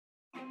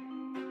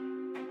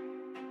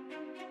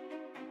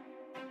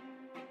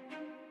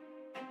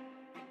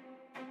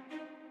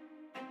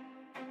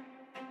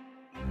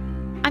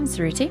I'm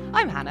Saruti.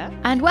 I'm Hannah.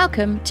 And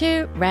welcome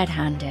to Red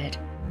Handed,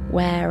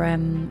 where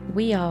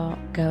we are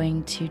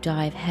going to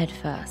dive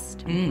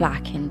headfirst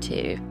back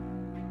into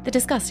the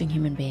disgusting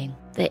human being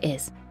that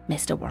is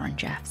Mr. Warren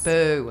Jeffs.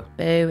 Boo.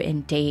 Boo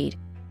indeed.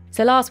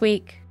 So last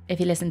week, if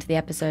you listened to the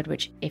episode,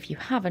 which if you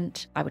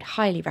haven't, I would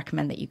highly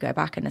recommend that you go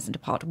back and listen to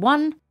part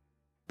 1,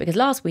 because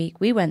last week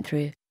we went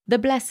through the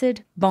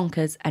blessed,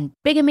 bonkers, and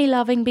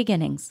bigamy-loving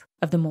beginnings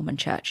of the Mormon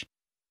Church,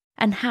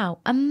 and how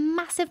a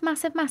massive,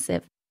 massive,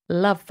 massive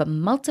love for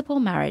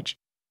multiple marriage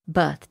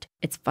birthed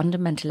its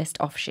fundamentalist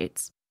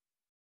offshoots.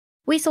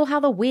 We saw how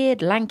the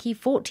weird, lanky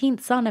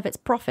 14th son of its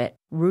prophet,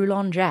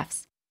 Rulon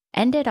Jeffs,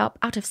 ended up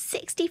out of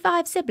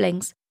 65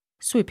 siblings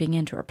swooping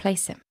in to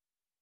replace him.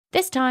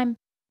 This time,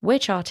 we're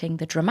charting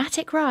the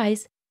dramatic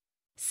rise,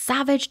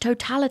 savage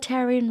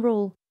totalitarian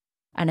rule,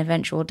 and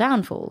eventual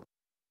downfall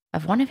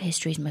of one of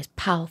history's most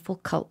powerful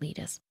cult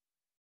leaders.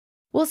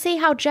 We'll see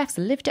how Jeffs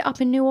lived it up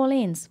in New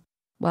Orleans,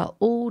 while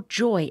all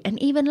joy and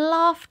even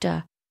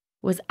laughter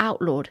was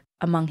outlawed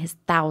among his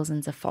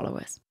thousands of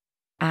followers.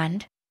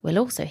 And we'll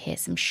also hear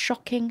some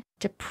shocking,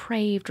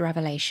 depraved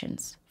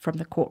revelations from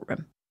the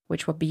courtroom,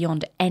 which were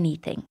beyond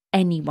anything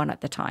anyone at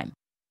the time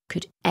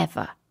could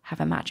ever have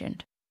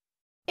imagined.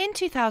 In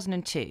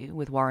 2002,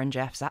 with Warren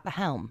Jeffs at the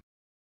helm,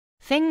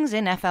 things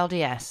in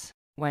FLDS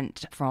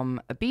went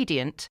from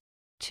obedient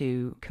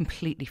to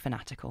completely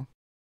fanatical.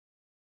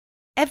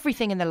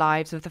 Everything in the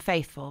lives of the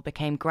faithful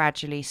became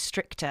gradually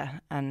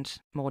stricter and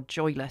more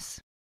joyless.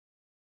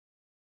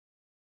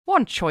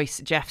 One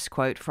choice Jeffs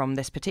quote from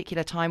this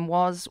particular time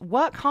was,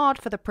 "Work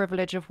hard for the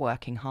privilege of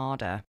working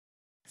harder."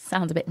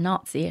 Sounds a bit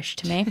Nazi-ish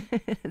to me.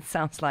 It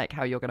sounds like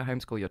how you're going to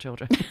homeschool your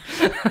children.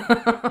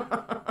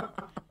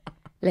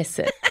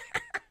 Listen,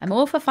 I'm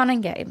all for fun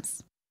and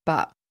games,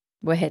 but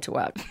we're here to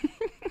work.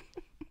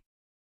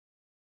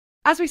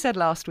 As we said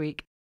last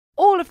week,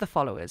 all of the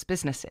followers'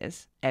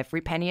 businesses,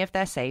 every penny of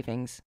their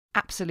savings,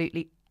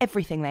 absolutely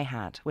everything they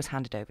had was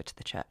handed over to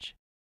the church.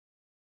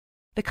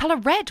 The colour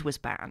red was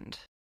banned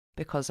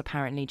because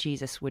apparently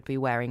Jesus would be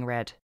wearing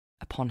red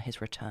upon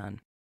his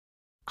return.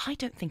 I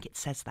don't think it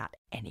says that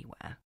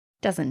anywhere.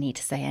 Doesn't need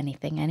to say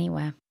anything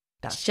anywhere.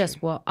 That's it's just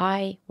true. what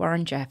I,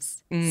 Warren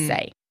Jeffs,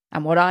 say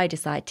and what I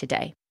decide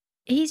today.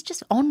 He's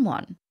just on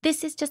one.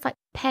 This is just like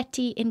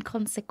petty,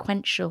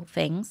 inconsequential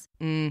things,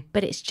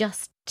 but it's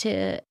just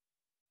to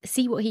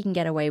see what he can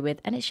get away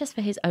with, and it's just for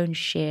his own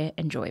sheer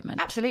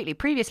enjoyment. Absolutely.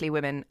 Previously,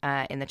 women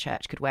in the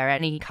church could wear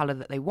any colour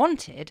that they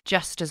wanted,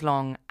 just as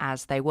long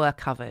as they were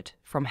covered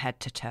from head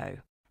to toe.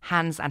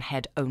 Hands and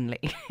head only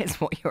is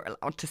what you're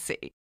allowed to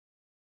see.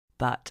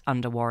 But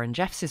under Warren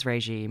Jeffs'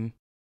 regime,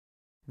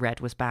 red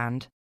was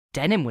banned,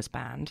 denim was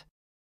banned,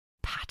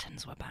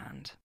 patterns were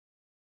banned.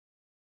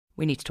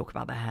 We need to talk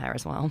about their hair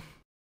as well.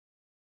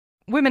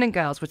 Women and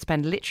girls would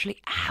spend literally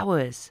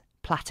hours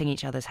plaiting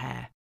each other's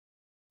hair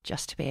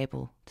just to be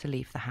able to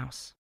leave the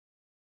house.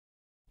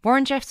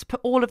 Warren Jeffs put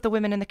all of the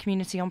women in the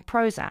community on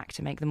Prozac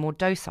to make them more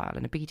docile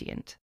and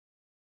obedient.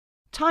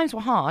 Times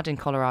were hard in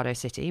Colorado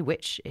City,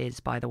 which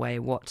is, by the way,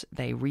 what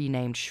they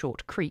renamed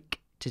Short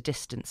Creek to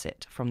distance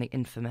it from the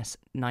infamous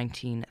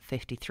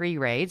 1953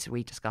 raids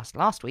we discussed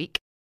last week.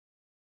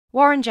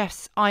 Warren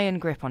Jeffs' iron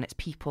grip on its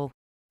people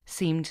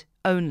seemed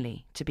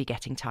only to be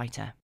getting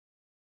tighter.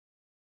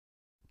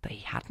 But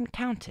he hadn't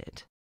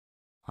counted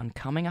on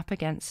coming up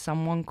against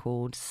someone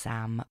called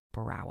Sam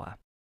Brower.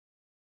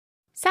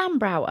 Sam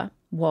Brower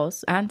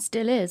was, and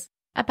still is,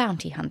 a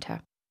bounty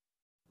hunter,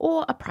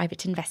 or a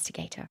private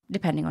investigator,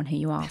 depending on who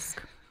you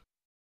ask.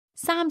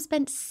 Sam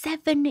spent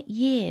 7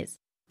 years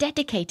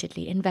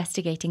dedicatedly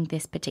investigating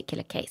this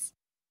particular case,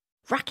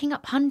 racking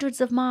up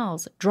hundreds of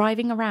miles,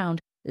 driving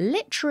around,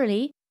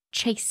 literally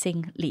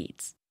chasing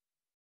leads.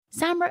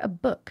 Sam wrote a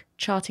book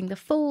charting the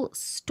full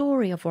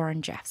story of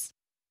Warren Jeffs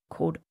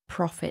called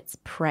Prophet's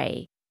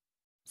Prey,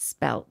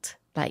 spelt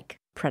like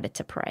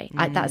predator prey.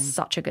 That's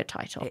such a good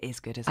title. It is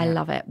good, isn't it? I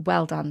love it.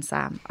 Well done,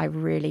 Sam. I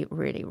really,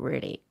 really,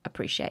 really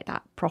appreciate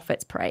that.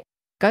 Prophet's Prey.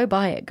 Go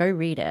buy it. Go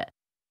read it.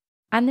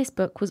 And this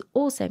book was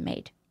also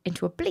made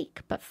into a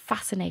bleak but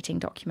fascinating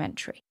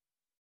documentary.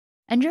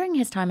 And during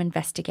his time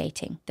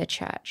investigating the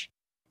church,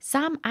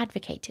 Sam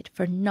advocated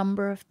for a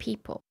number of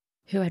people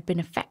who had been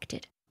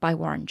affected by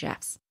Warren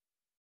Jeffs.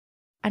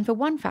 And for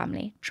one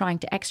family trying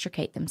to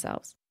extricate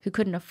themselves who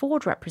couldn't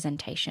afford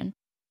representation,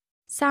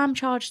 Sam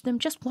charged them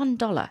just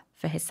 $1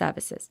 for his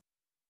services,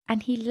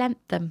 and he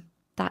lent them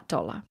that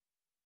dollar.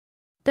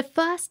 The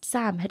first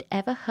Sam had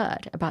ever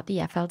heard about the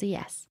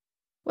FLDS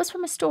was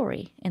from a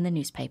story in the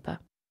newspaper.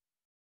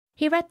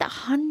 He read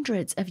that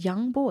hundreds of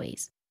young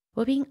boys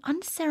were being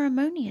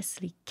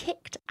unceremoniously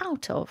kicked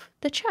out of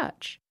the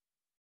church,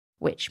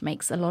 which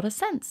makes a lot of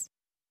sense,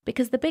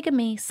 because the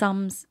bigamy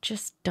sums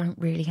just don't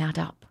really add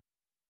up.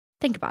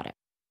 Think about it.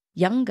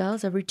 Young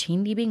girls are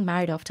routinely being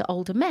married off to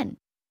older men,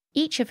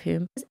 each of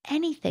whom has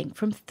anything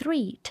from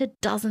 3 to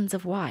dozens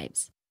of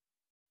wives.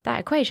 That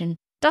equation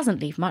doesn't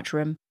leave much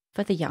room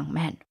for the young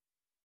men.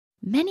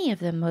 Many of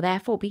them were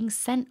therefore being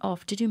sent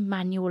off to do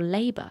manual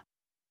labour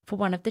for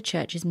one of the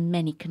church's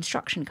many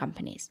construction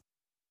companies.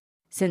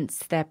 Since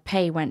their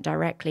pay went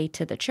directly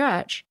to the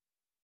church,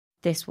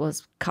 this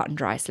was cut and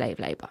dry slave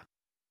labour.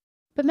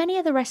 But many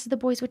of the rest of the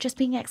boys were just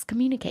being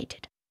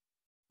excommunicated.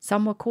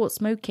 Some were caught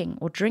smoking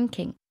or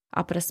drinking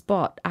up at a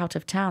spot out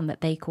of town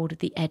that they called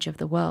the edge of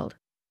the world.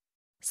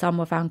 Some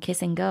were found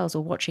kissing girls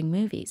or watching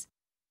movies.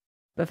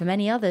 But for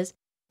many others,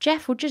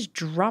 Jeff would just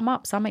drum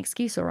up some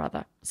excuse or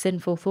other,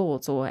 sinful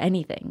thoughts or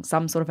anything,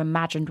 some sort of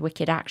imagined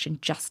wicked action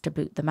just to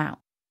boot them out.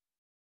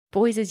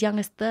 Boys as young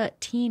as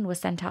 13 were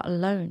sent out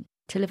alone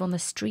to live on the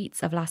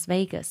streets of Las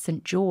Vegas,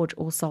 St. George,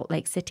 or Salt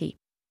Lake City.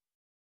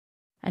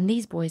 And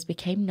these boys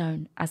became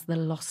known as the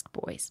Lost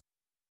Boys,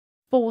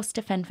 forced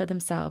to fend for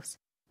themselves,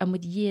 and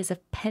with years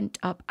of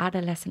pent-up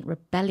adolescent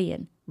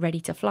rebellion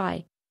ready to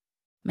fly,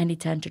 many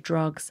turned to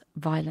drugs,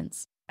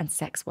 violence, and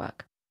sex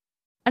work.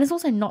 And it's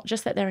also not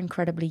just that they're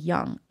incredibly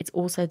young, it's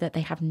also that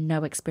they have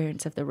no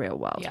experience of the real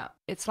world. Yeah,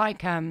 it's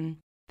like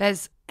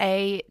there's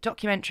a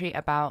documentary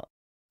about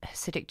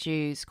Hasidic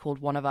Jews called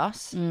One of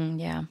Us.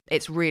 Yeah.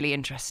 It's really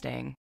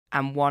interesting.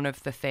 And one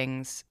of the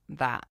things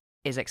that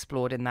is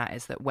explored in that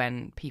is that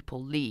when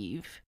people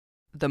leave,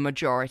 the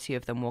majority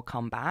of them will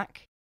come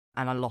back,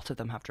 and a lot of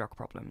them have drug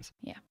problems.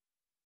 Yeah.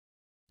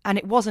 And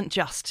it wasn't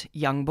just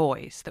young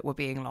boys that were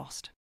being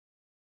lost.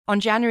 On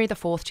January the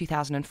 4th,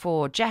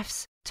 2004,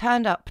 Jeffs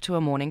turned up to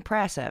a morning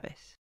prayer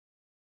service.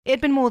 It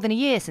had been more than a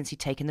year since he'd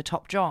taken the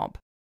top job,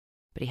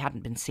 but he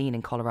hadn't been seen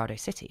in Colorado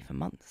City for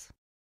months.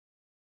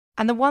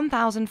 And the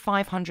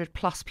 1,500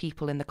 plus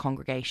people in the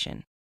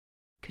congregation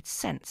could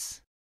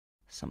sense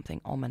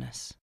something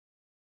ominous.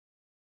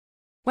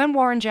 When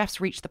Warren Jeffs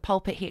reached the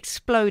pulpit, he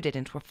exploded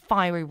into a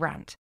fiery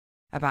rant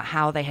about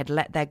how they had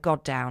let their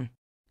God down,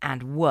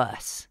 and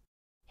worse,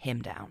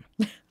 him down.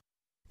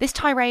 This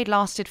tirade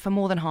lasted for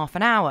more than half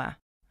an hour,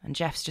 and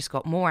Jeffs just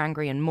got more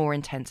angry and more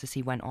intense as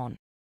he went on.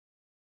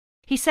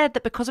 He said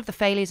that because of the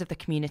failures of the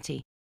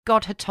community,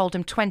 God had told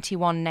him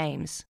 21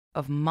 names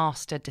of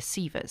master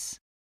deceivers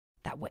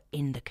that were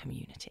in the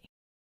community.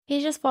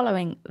 He's just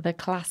following the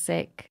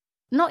classic,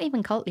 not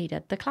even cult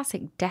leader, the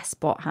classic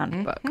despot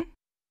handbook. Mm-hmm.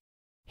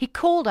 He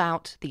called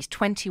out these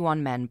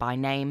 21 men by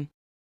name,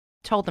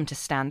 told them to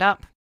stand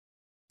up,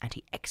 and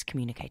he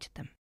excommunicated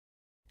them.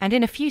 And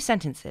in a few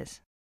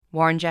sentences,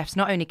 Warren Jeffs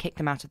not only kicked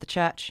them out of the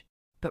church,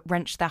 but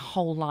wrenched their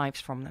whole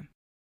lives from them.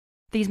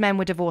 These men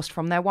were divorced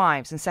from their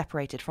wives and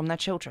separated from their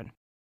children.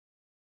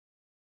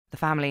 The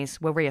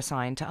families were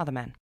reassigned to other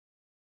men.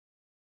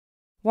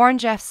 Warren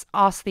Jeffs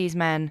asked these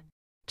men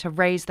to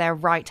raise their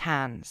right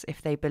hands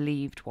if they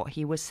believed what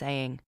he was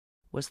saying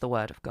was the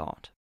word of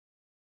God.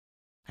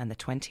 And the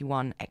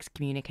 21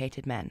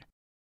 excommunicated men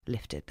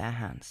lifted their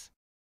hands.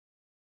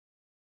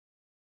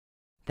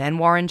 Then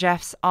Warren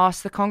Jeffs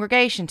asked the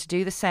congregation to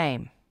do the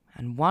same,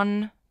 and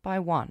one by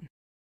one,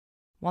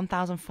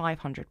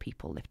 1,500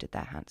 people lifted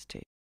their hands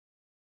too.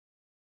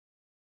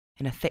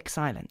 In a thick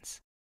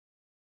silence,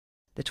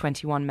 the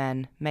 21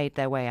 men made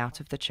their way out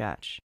of the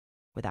church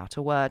without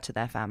a word to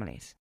their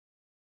families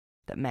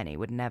that many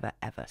would never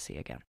ever see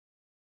again.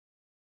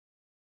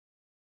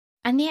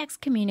 And the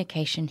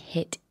excommunication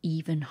hit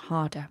even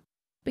harder,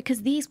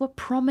 because these were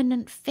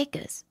prominent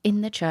figures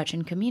in the church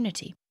and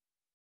community.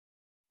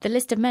 The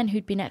list of men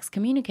who'd been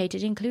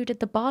excommunicated included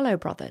the Barlow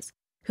brothers,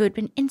 who had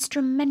been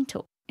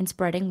instrumental in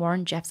spreading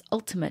Warren Jeffs'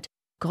 ultimate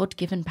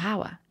God-given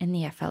power in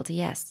the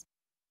FLDS.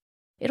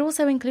 It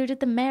also included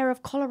the mayor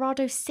of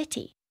Colorado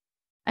City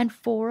and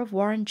 4 of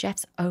Warren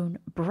Jeffs' own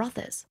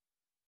brothers.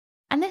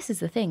 And this is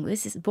the thing,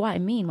 this is what I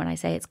mean when I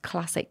say it's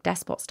classic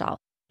despot style.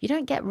 You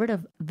don't get rid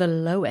of the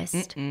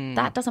lowest.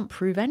 That doesn't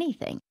prove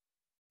anything.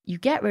 You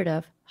get rid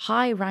of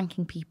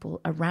high-ranking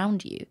people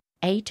around you,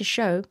 A, to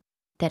show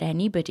that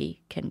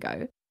anybody can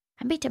go,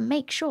 and B, to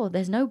make sure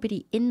there's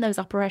nobody in those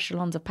upper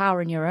echelons of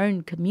power in your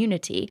own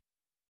community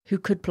who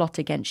could plot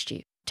against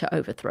you to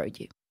overthrow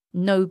you.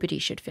 Nobody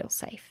should feel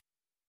safe.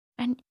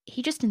 And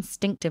he just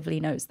instinctively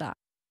knows that.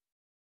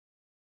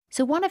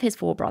 So one of his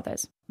 4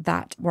 brothers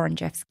that Warren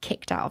Jeffs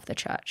kicked out of the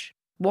church,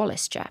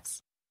 Wallace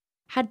Jeffs,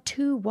 had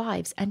 2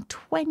 wives and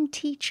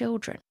 20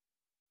 children,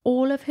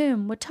 all of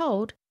whom were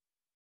told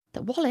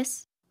that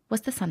Wallace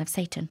was the son of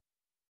Satan.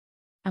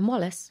 And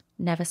Wallace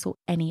never saw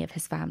any of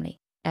his family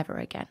ever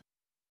again.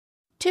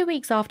 2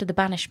 weeks after the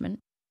banishment,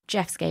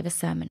 Jeffs gave a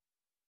sermon.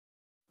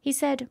 He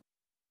said,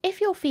 "If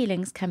your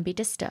feelings can be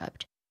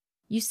disturbed,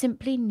 you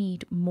simply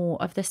need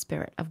more of the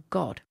Spirit of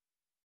God.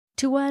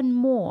 To earn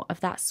more of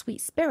that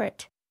sweet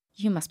spirit,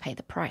 you must pay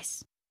the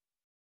price.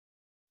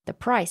 The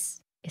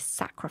price is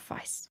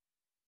sacrifice.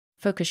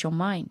 Focus your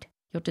mind,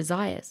 your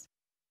desires,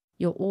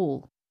 your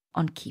all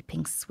on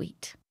keeping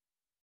sweet."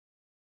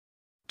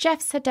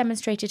 Jeffs had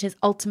demonstrated his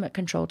ultimate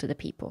control to the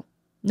people,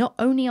 not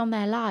only on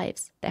their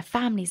lives, their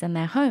families and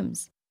their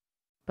homes,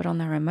 but on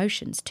their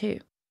emotions too.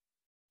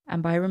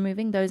 And by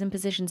removing those in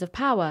positions of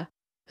power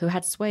who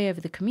had sway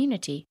over the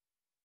community,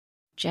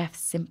 Jeffs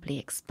simply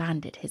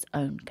expanded his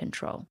own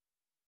control.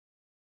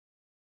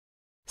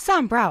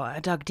 Sam Brower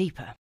dug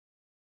deeper.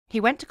 He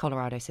went to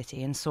Colorado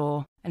City and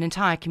saw an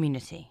entire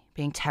community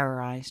being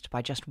terrorized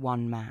by just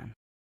one man.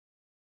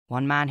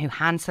 One man who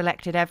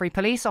hand-selected every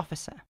police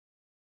officer.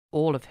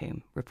 all of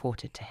whom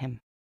reported to him.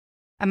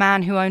 A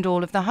man who owned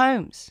all of the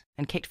homes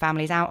and kicked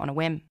families out on a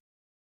whim.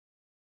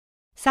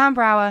 Sam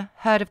Brower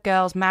heard of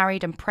girls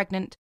married and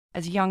pregnant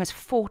as young as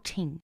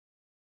 14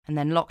 and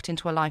then locked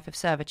into a life of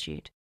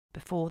servitude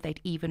before they'd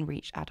even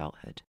reached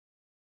adulthood.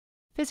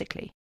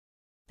 Physically,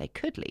 they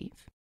could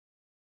leave,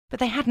 but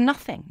they had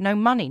nothing, no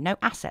money, no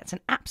assets,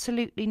 and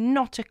absolutely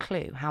not a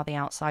clue how the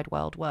outside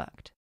world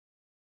worked.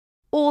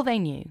 All they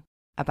knew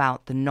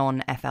about the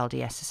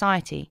non-FLDS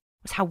society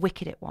was how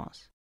wicked it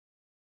was.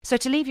 So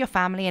to leave your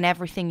family and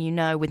everything you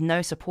know with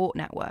no support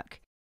network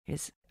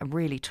is a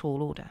really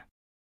tall order.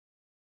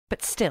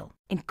 But still,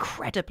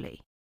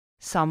 incredibly,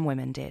 some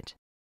women did.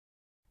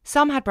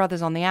 Some had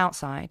brothers on the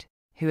outside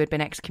who had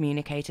been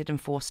excommunicated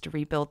and forced to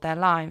rebuild their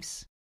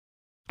lives.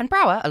 And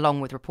Brower,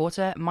 along with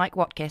reporter Mike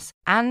Watkis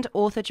and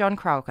author John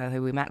Kralko,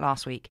 who we met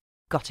last week,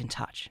 got in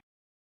touch.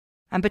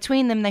 And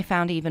between them they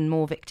found even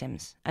more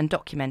victims and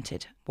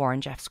documented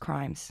Warren Jeff's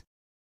crimes.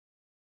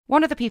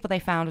 One of the people they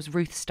found was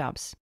Ruth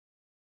Stubbs.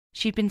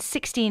 She'd been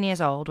 16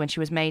 years old when she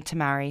was made to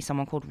marry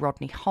someone called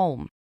Rodney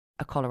Holm,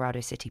 a Colorado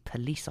City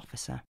police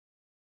officer.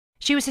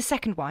 She was his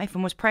second wife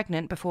and was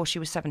pregnant before she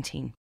was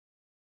 17.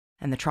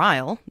 And the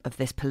trial of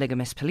this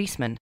polygamist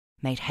policeman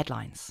made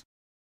headlines.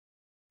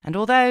 And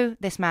although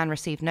this man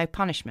received no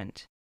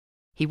punishment,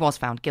 he was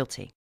found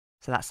guilty,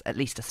 so that's at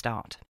least a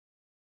start.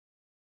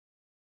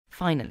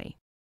 Finally,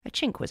 a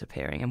chink was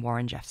appearing in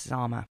Warren Jeffs'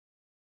 armour.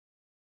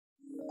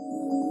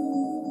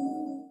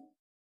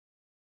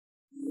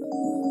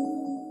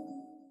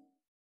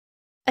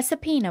 A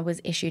subpoena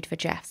was issued for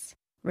Jeffs,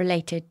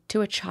 related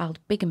to a child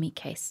bigamy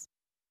case.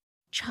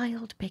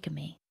 Child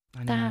bigamy.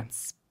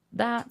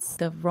 That's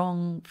the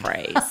wrong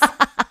phrase.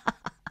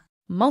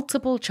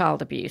 Multiple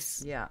child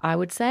abuse, I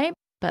would say,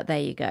 but there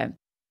you go.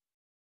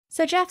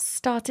 So Jeffs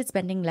started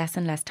spending less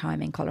and less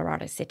time in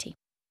Colorado City.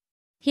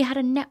 He had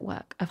a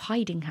network of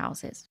hiding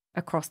houses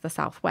across the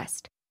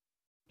Southwest.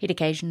 He'd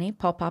occasionally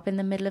pop up in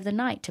the middle of the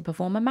night to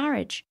perform a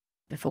marriage,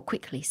 before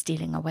quickly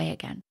stealing away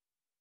again.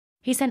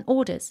 He sent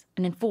orders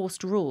and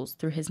enforced rules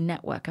through his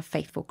network of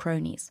faithful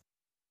cronies.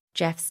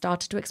 Jeff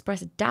started to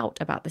express doubt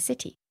about the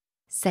city,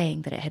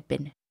 saying that it had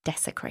been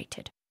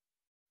desecrated.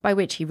 By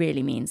which he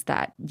really means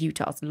that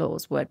Utah's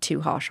laws were too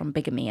harsh on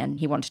bigamy and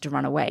he wanted to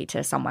run away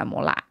to somewhere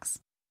more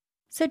lax.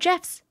 So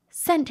Jeffs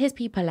sent his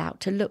people out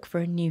to look for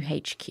a new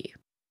HQ.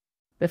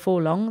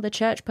 Before long, the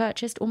church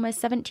purchased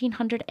almost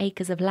 1,700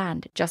 acres of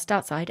land just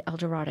outside El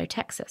Dorado,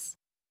 Texas.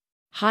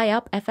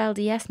 High-up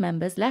FLDS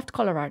members left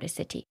Colorado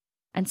City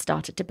and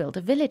started to build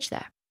a village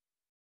there.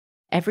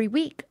 Every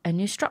week, a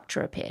new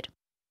structure appeared.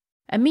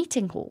 A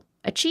meeting hall,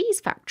 a cheese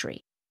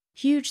factory,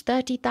 huge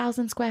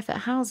 30,000 square foot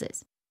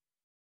houses.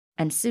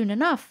 And soon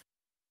enough,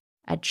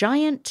 a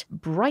giant,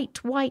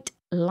 bright white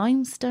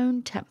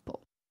limestone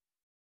temple.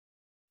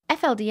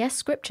 FLDS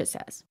scripture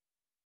says,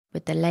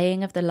 "With the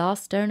laying of the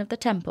last stone of the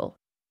temple,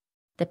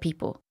 the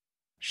people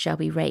shall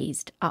be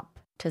raised up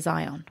to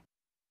Zion."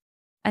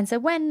 And so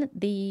when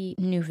the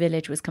new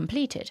village was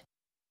completed,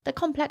 the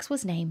complex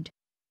was named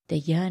the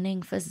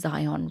Yearning for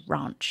Zion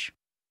Ranch.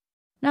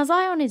 Now,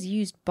 Zion is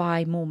used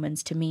by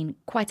Mormons to mean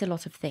quite a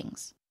lot of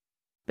things,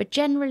 but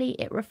generally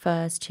it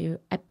refers to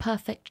a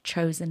perfect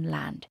chosen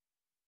land,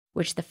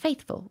 which the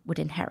faithful would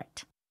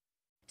inherit.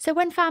 So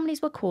when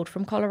families were called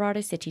from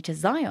Colorado City to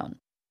Zion,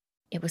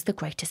 it was the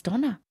greatest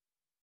honor.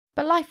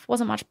 But life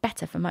wasn't much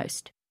better for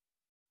most.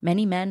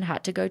 Many men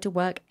had to go to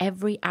work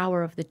every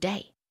hour of the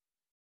day.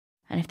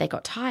 And if they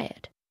got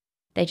tired,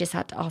 they just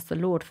had to ask the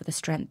Lord for the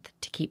strength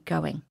to keep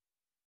going.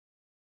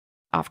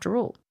 After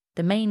all,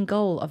 the main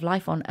goal of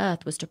life on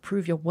earth was to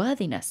prove your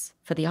worthiness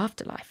for the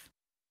afterlife.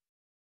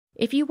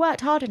 If you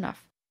worked hard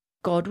enough,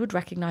 God would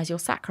recognize your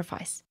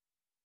sacrifice.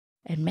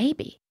 And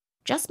maybe,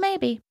 just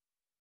maybe,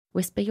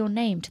 whisper your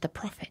name to the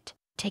prophet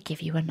to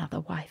give you another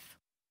wife.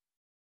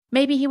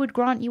 Maybe he would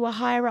grant you a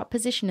higher-up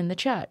position in the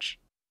church.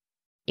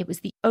 It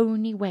was the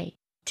only way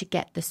to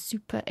get the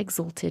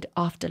super-exalted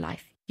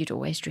afterlife you'd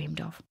always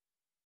dreamed of.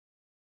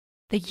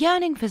 The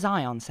Yearning for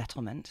Zion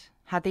settlement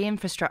had the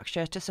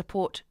infrastructure to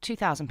support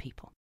 2,000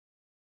 people.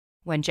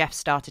 When Jeff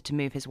started to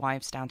move his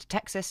wives down to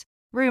Texas,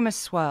 rumours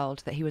swirled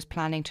that he was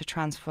planning to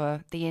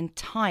transfer the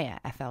entire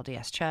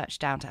FLDS church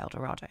down to El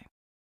Dorado.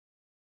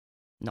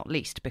 Not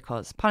least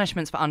because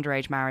punishments for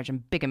underage marriage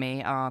and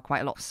bigamy are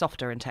quite a lot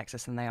softer in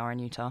Texas than they are in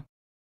Utah.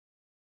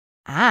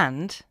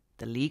 And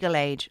the legal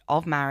age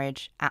of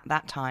marriage at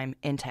that time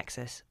in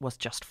Texas was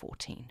just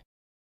 14.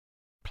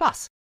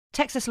 Plus,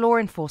 Texas law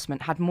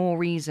enforcement had more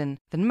reason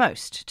than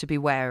most to be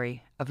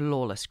wary of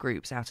lawless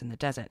groups out in the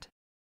desert.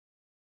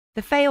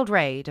 The failed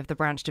raid of the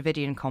Branch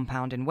Davidian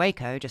compound in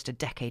Waco just a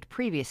decade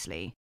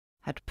previously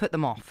had put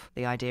them off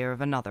the idea of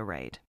another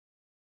raid.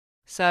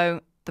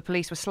 So the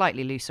police were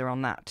slightly looser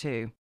on that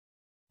too.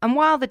 And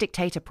while the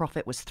dictator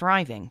prophet was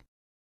thriving,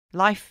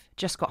 life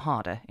just got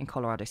harder in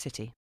Colorado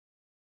City.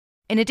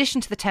 In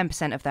addition to the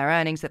 10% of their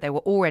earnings that they were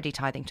already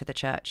tithing to the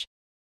church,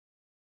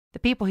 the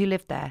people who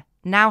lived there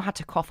now had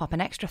to cough up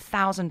an extra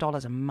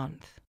 $1,000 a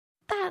month.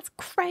 That's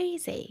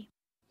crazy.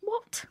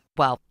 What?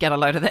 Well, get a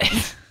load of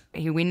this.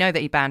 we know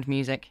that he banned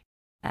music,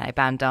 he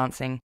banned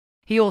dancing.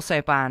 He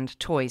also banned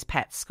toys,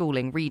 pets,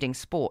 schooling, reading,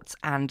 sports,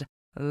 and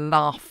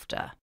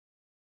laughter.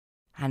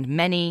 And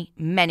many,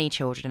 many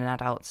children and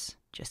adults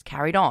just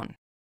carried on,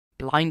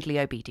 blindly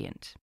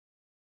obedient.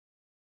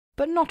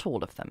 But not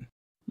all of them.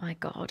 My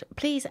God,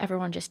 please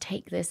everyone just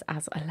take this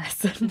as a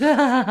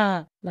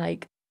lesson.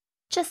 Like,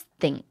 just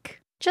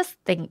think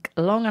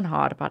long and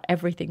hard about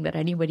everything that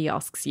anybody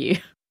asks you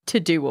to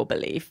do or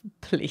believe,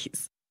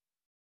 please.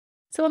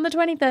 So on the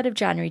 23rd of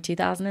January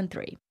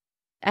 2003,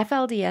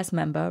 FLDS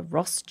member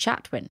Ross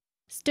Chatwin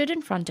stood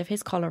in front of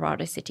his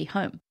Colorado City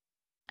home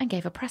and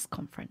gave a press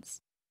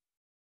conference.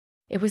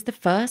 It was the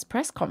first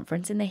press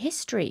conference in the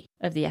history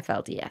of the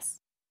FLDS.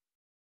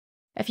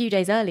 A few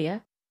days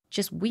earlier,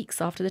 just weeks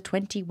after the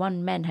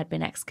 21 men had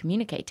been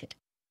excommunicated,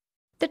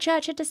 the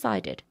church had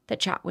decided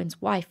that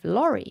Chatwin's wife,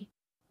 Lori,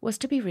 was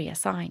to be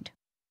reassigned.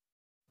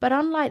 But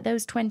unlike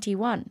those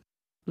 21,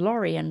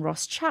 Lori and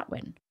Ross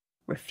Chatwin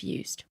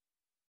refused.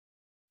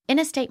 In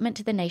a statement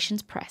to the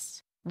nation's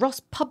press, Ross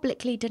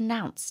publicly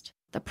denounced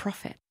the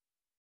prophet.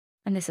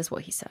 And this is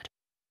what he said.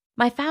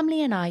 "My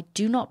family and I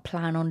do not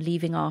plan on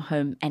leaving our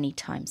home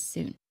anytime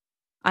soon.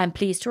 I am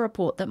pleased to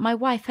report that my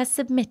wife has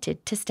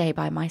submitted to stay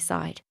by my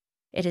side.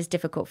 It is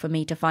difficult for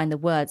me to find the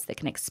words that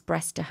can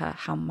express to her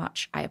how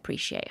much I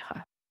appreciate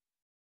her."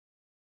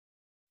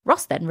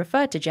 Ross then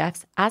referred to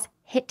Jeffs as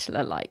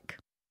Hitler-like.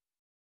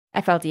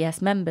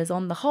 FLDS members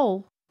on the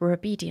whole were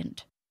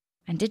obedient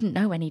and didn't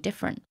know any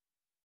different.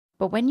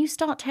 But when you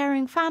start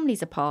tearing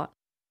families apart,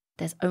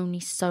 there's only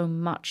so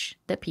much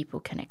that people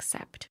can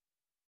accept.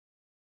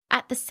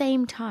 At the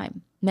same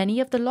time, many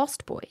of the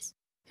lost boys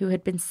who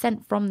had been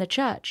sent from the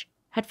church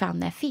had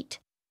found their feet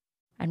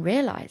and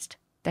realized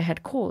they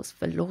had cause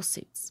for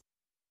lawsuits.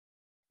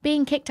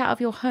 Being kicked out of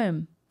your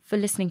home for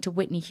listening to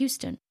Whitney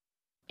Houston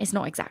is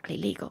not exactly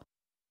legal,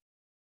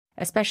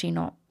 especially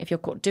not if you're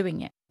caught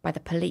doing it by the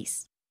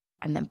police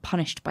and then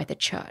punished by the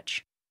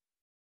church.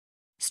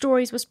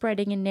 Stories were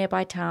spreading in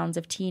nearby towns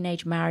of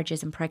teenage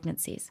marriages and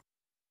pregnancies.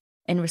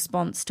 In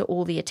response to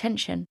all the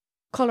attention,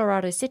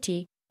 Colorado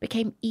City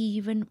became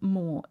even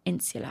more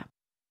insular,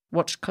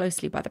 watched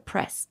closely by the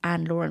press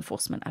and law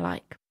enforcement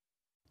alike.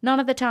 None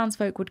of the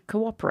townsfolk would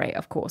cooperate,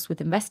 of course, with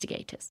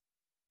investigators.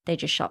 They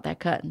just shut their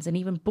curtains and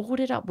even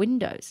boarded up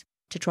windows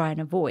to try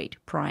and avoid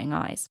prying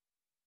eyes.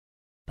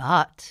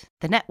 But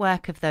the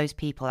network of those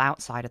people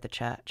outside of the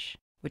church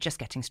were just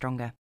getting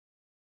stronger.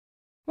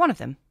 One of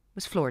them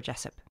was Flora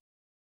Jessup.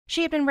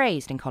 She had been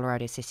raised in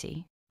Colorado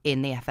City,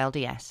 in the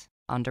FLDS,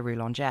 under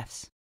Rulon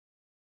Jeffs.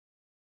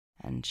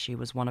 And she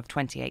was one of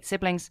 28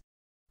 siblings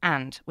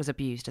and was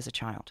abused as a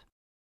child.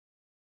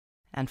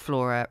 And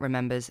Flora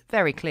remembers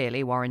very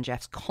clearly Warren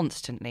Jeffs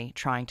constantly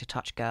trying to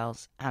touch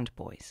girls and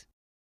boys.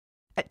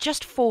 At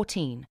just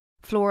 14,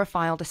 Flora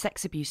filed a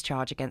sex abuse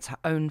charge against her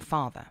own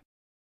father,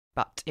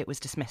 but it was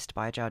dismissed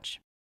by a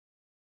judge.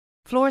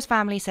 Flora's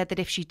family said that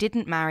if she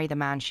didn't marry the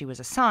man she was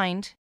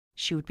assigned,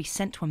 she would be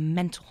sent to a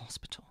mental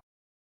hospital.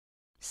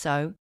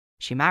 So,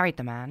 she married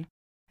the man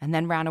and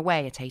then ran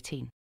away at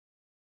 18.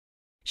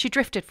 She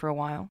drifted for a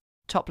while,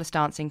 topless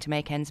dancing to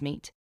make ends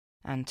meet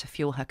and to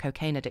fuel her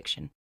cocaine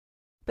addiction.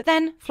 But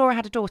then Flora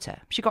had a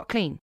daughter, she got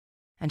clean,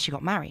 and she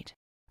got married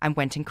and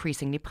went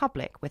increasingly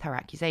public with her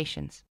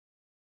accusations.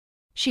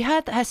 She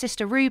heard that her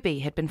sister Ruby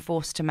had been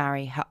forced to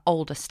marry her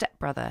older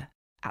stepbrother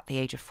at the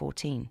age of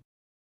 14.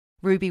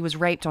 Ruby was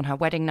raped on her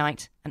wedding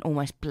night and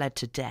almost bled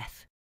to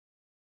death.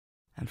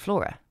 And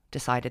Flora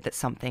decided that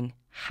something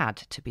had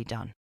to be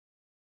done.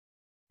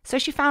 So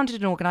she founded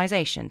an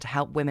organisation to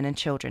help women and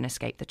children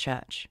escape the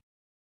church.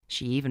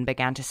 She even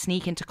began to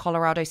sneak into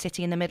Colorado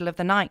City in the middle of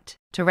the night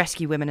to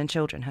rescue women and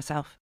children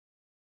herself.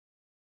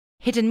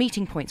 Hidden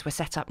meeting points were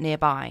set up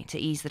nearby to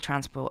ease the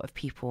transport of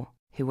people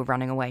who were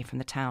running away from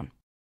the town.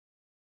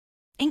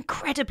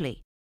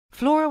 Incredibly,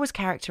 Flora was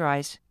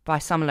characterised by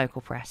some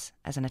local press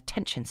as an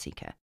attention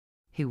seeker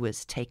who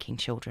was taking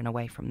children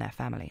away from their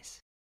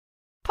families.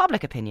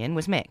 Public opinion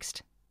was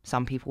mixed.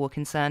 Some people were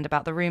concerned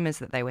about the rumours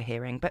that they were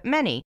hearing, but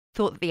many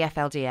thought that the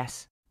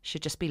FLDS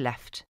should just be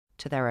left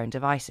to their own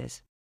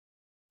devices.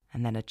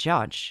 And then a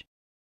judge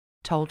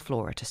told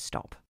Flora to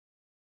stop.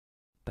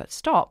 But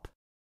stop,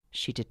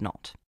 she did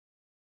not.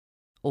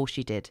 All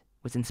she did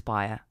was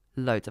inspire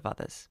loads of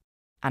others,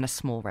 and a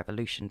small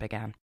revolution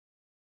began.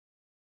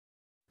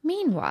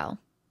 Meanwhile,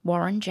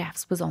 Warren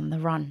Jeffs was on the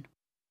run.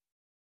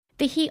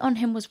 The heat on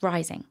him was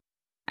rising,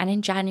 and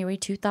in January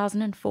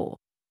 2004,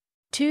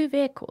 2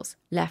 vehicles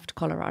left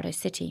Colorado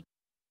City.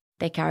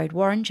 They carried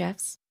Warren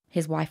Jeffs,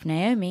 his wife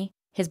Naomi,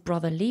 his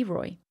brother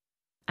Leroy,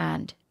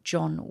 and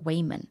John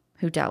Wayman,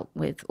 who dealt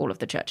with all of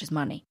the church's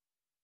money.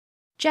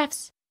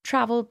 Jeffs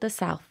travelled the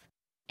south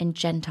in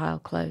Gentile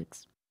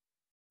clothes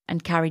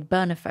and carried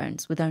burner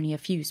phones with only a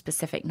few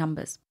specific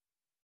numbers.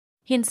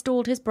 He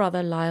installed his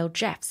brother Lyle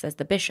Jeffs as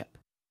the bishop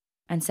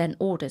and sent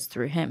orders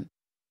through him.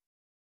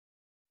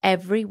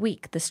 Every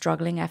week, the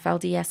struggling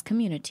FLDS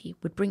community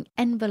would bring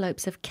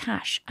envelopes of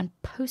cash and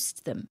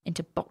post them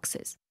into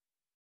boxes,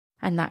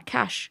 and that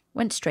cash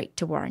went straight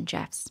to Warren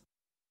Jeffs.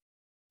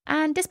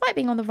 And despite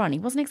being on the run, he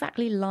wasn't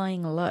exactly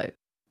lying low.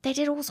 They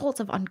did all sorts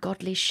of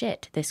ungodly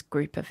shit, this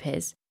group of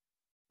his.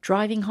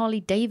 Driving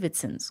Harley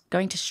Davidsons,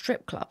 going to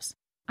strip clubs,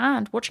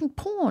 and watching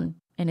porn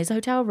in his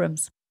hotel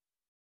rooms.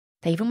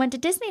 They even went to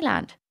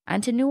Disneyland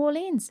and to New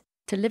Orleans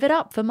to live it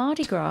up for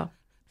Mardi Gras.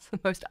 It's the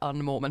most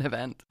un-Mormon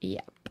event.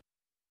 Yep.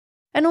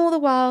 And all the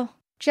while,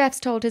 Jeffs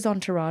told his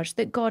entourage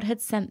that God had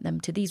sent them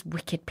to these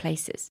wicked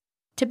places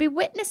to be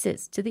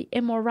witnesses to the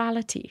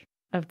immorality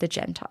of the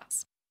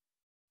Gentiles.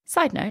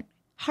 Side note,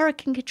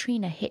 Hurricane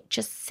Katrina hit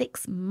just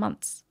 6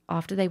 months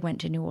after they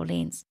went to New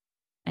Orleans,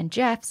 and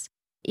Jeffs,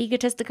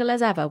 egotistical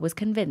as ever, was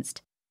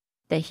convinced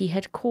that he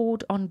had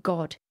called on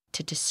God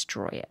to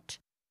destroy it.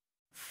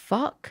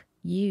 Fuck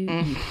you,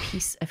 you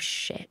piece of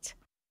shit.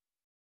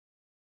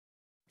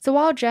 So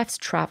while Jeffs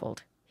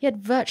travelled, he had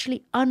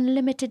virtually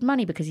unlimited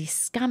money because he's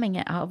scamming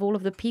it out of all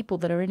of the people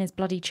that are in his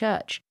bloody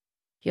church.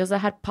 He also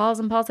had piles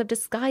and piles of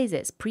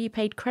disguises,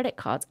 prepaid credit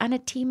cards, and a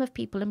team of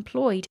people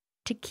employed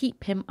to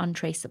keep him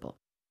untraceable.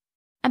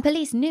 And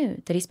police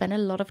knew that he spent a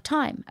lot of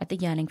time at the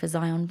Yearning for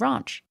Zion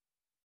ranch.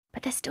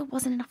 But there still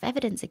wasn't enough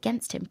evidence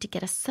against him to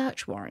get a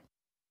search warrant.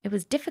 It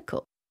was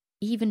difficult,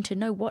 even to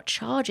know what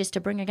charges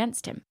to bring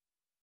against him.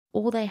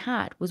 All they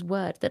had was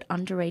word that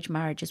underage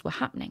marriages were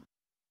happening,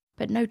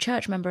 but no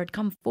church member had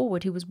come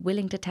forward who was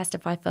willing to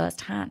testify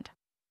firsthand.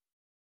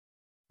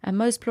 And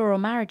most plural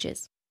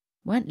marriages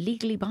weren't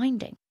legally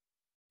binding.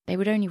 They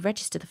would only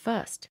register the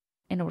first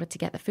in order to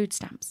get the food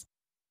stamps.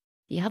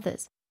 The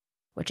others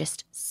were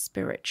just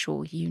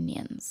spiritual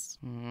unions.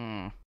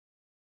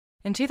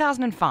 In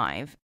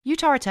 2005,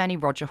 Utah attorney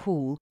Roger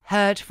Hall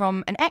heard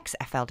from an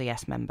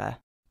ex-FLDS member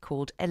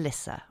called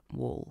Alyssa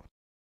Wall.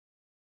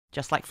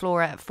 Just like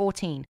Flora at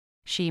 14,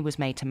 she was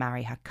made to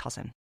marry her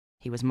cousin.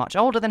 He was much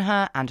older than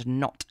her and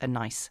not a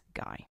nice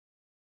guy.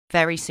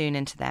 Very soon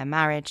into their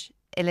marriage,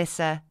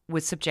 Alyssa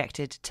was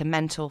subjected to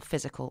mental,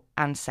 physical,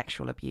 and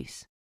sexual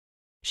abuse.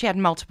 She had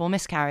multiple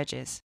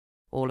miscarriages,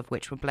 all of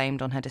which were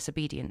blamed on her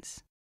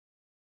disobedience.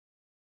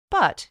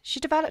 But she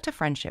developed a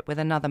friendship with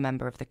another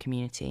member of the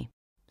community,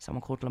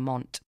 someone called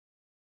Lamont.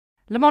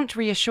 Lamont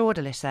reassured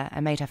Alyssa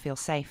and made her feel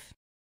safe.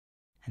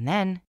 And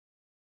then,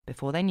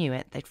 before they knew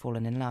it, they'd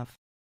fallen in love.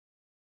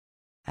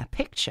 A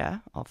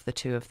picture of the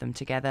two of them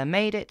together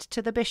made it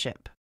to the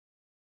bishop,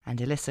 and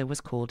Alyssa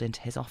was called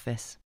into his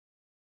office.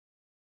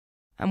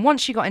 And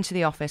once she got into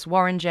the office,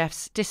 Warren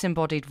Jeffs'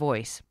 disembodied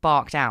voice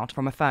barked out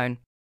from a phone.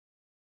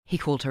 He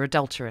called her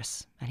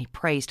adulterous, and he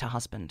praised her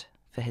husband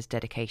for his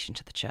dedication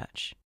to the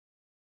church.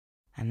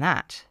 And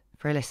that,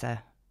 for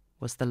Alyssa,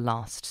 was the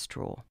last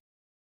straw.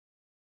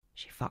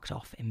 She fucked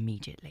off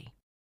immediately.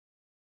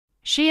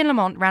 She and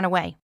Lamont ran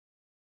away.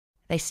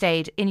 They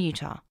stayed in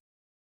Utah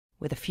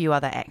with a few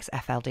other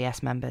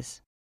ex-FLDS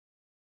members.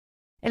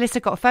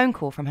 Alyssa got a phone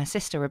call from her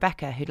sister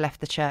Rebecca, who'd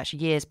left the church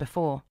years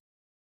before.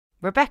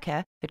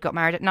 Rebecca had got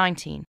married at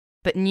 19,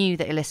 but knew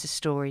that Alyssa's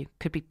story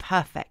could be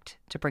perfect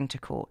to bring to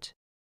court,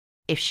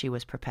 if she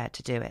was prepared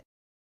to do it.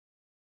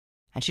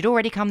 And she'd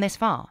already come this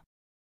far,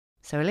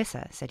 so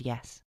Alyssa said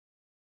yes.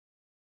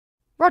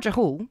 Roger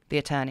Hall, the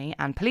attorney,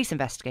 and police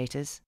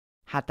investigators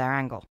had their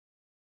angle.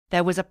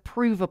 There was a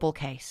provable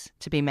case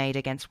to be made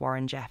against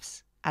Warren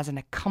Jeffs as an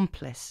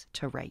accomplice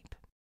to rape.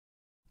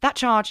 That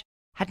charge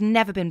had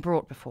never been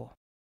brought before,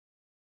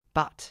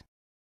 but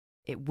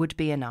it would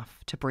be enough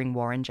to bring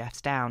Warren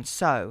Jeffs down,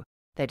 so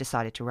they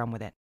decided to run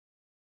with it.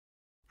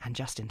 And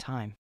just in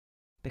time,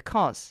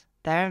 because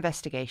their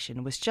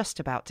investigation was just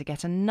about to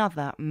get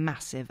another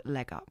massive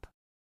leg up.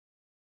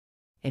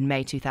 In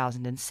May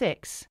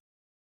 2006,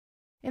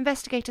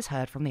 investigators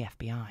heard from the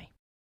FBI.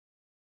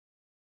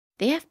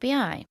 The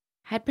FBI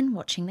had been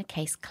watching the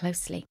case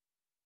closely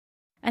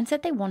and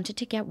said they wanted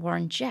to get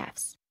Warren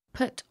Jeffs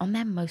put on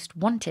their most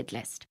wanted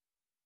list.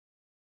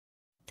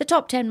 The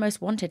top 10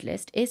 most wanted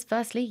list is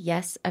firstly,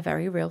 yes, a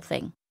very real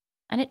thing,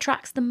 and it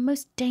tracks the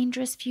most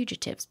dangerous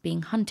fugitives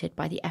being hunted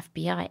by the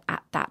FBI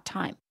at that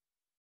time.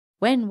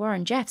 When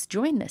Warren Jeffs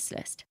joined this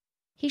list,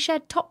 he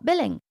shared top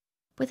billing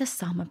with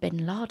Osama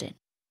bin Laden.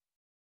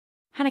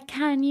 Hannah,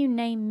 can you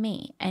name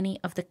me any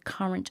of the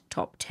current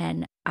top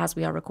 10 as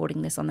we are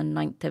recording this on the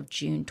 9th of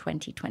June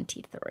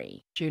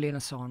 2023? Julian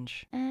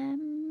Assange.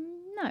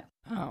 No.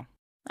 Oh.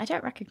 I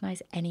don't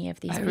recognise any of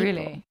these people.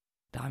 Really?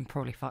 I'm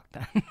probably fucked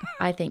then.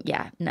 I think,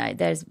 yeah, no,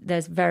 there's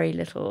very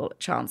little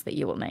chance that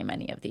you will name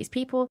any of these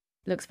people.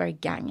 Looks very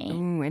gangy.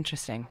 Ooh,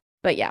 interesting.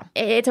 But yeah,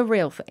 it's a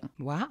real thing.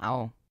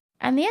 Wow.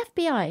 And the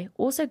FBI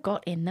also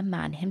got in the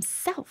man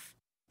himself,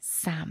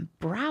 Sam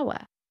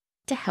Brower,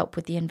 to help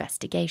with the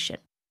investigation.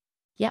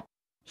 Yep,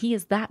 he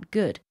is that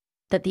good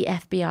that the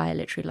FBI are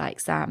literally like,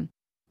 Sam,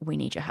 we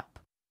need your help.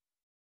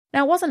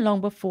 Now, it wasn't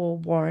long before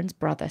Warren's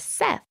brother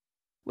Seth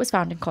was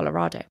found in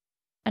Colorado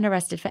and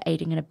arrested for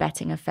aiding and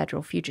abetting a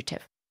federal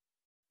fugitive.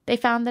 They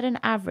found that an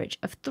average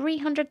of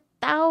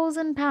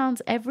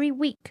 £300,000 every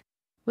week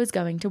was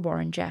going to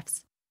Warren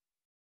Jeffs.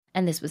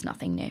 And this was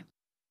nothing new.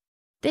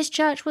 This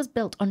church was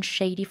built on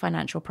shady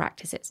financial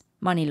practices,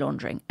 money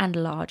laundering, and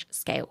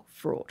large-scale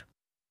fraud.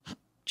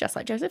 Just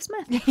like Joseph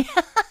Smith.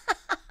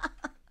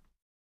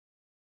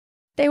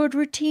 They would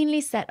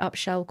routinely set up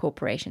shell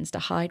corporations to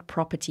hide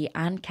property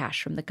and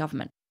cash from the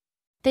government.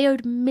 They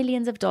owed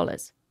millions of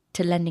dollars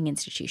to lending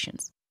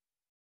institutions.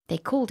 They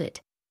called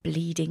it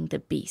bleeding the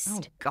beast.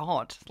 Oh,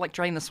 God. It's like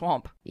Drain the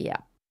Swamp. Yeah.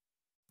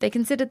 They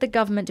considered the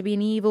government to be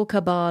an evil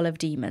cabal of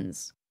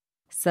demons.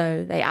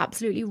 So they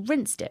absolutely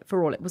rinsed it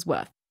for all it was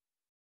worth.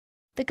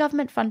 The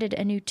government funded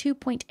a new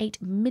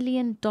 $2.8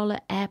 million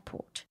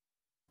airport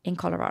in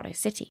Colorado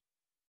City.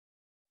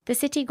 The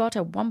city got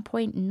a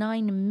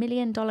 $1.9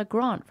 million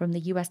grant from the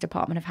US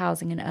Department of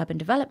Housing and Urban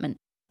Development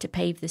to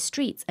pave the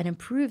streets and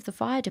improve the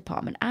fire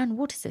department and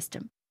water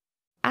system.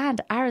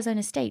 And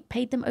Arizona State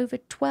paid them over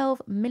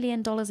 $12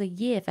 million a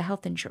year for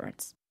health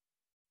insurance.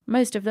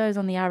 Most of those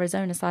on the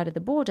Arizona side of the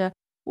border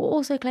were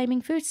also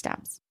claiming food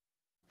stamps.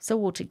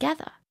 So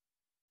altogether,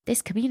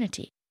 this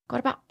community got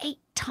about 8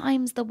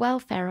 times the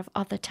welfare of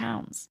other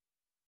towns,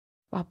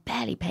 while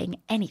barely paying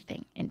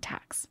anything in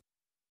tax.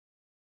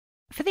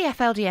 For the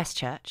FLDS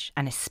Church,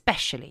 and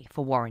especially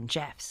for Warren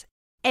Jeffs,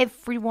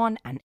 everyone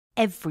and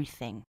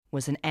everything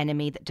was an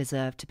enemy that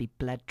deserved to be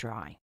bled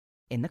dry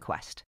in the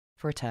quest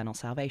for eternal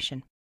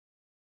salvation.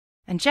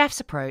 And Jeff's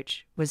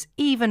approach was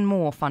even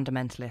more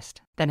fundamentalist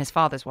than his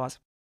father's was.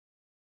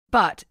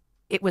 But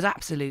it was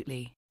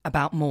absolutely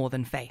about more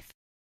than faith.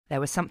 There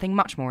was something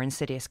much more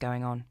insidious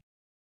going on.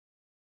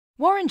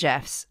 Warren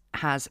Jeffs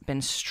has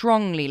been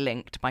strongly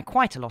linked by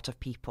quite a lot of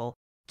people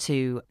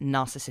to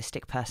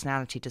narcissistic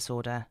personality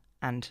disorder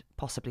and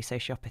possibly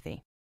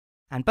sociopathy.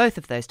 And both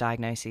of those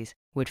diagnoses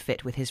would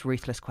fit with his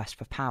ruthless quest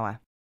for power.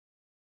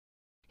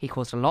 He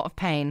caused a lot of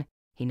pain,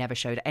 he never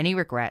showed any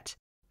regret,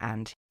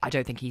 and I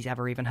don't think he's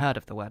ever even heard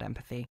of the word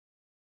empathy.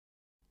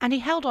 And he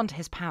held on to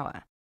his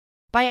power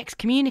by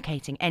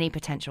excommunicating any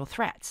potential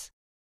threats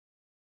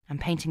and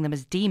painting them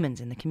as demons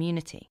in the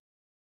community,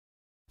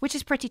 which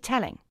is pretty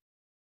telling.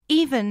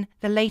 Even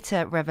the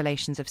later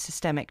revelations of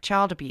systemic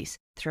child abuse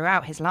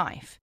throughout his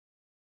life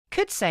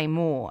could say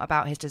more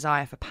about his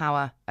desire for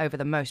power over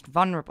the most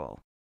vulnerable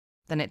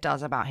than it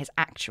does about his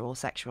actual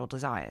sexual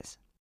desires.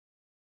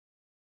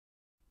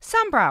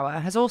 Sam Brower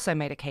has also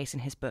made a case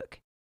in his book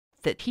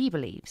that he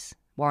believes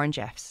Warren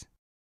Jeffs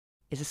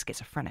is a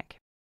schizophrenic.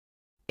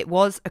 It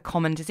was a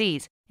common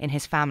disease in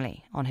his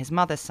family on his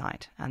mother's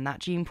side, and that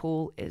gene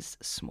pool is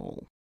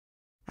small.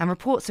 And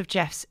reports of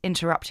Jeffs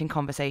interrupting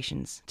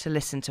conversations to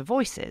listen to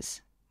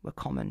voices were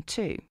common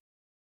too.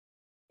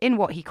 In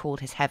what he called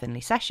his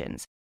heavenly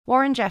sessions,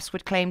 Warren Jeffs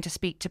would claim to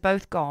speak to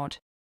both God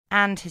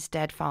and his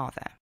dead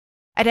father.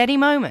 At any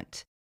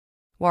moment,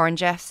 Warren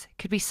Jeffs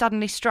could be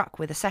suddenly struck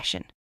with a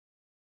session.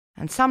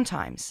 And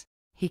sometimes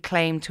he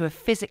claimed to have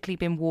physically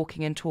been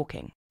walking and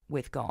talking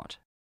with God.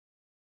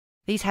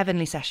 These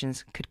heavenly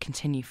sessions could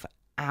continue for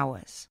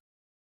hours.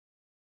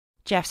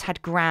 Jeffs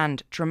had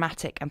grand,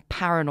 dramatic and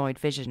paranoid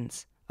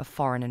visions of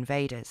foreign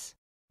invaders,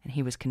 and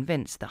he was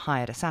convinced that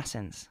hired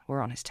assassins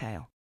were on his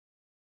tail.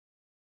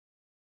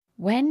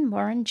 When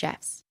Warren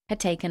Jeffs had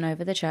taken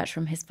over the church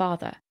from his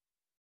father,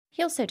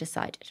 he also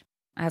decided,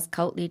 as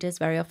cult leaders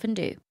very often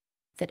do,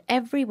 that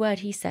every word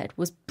he said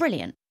was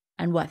brilliant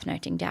and worth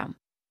noting down.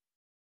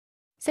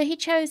 So he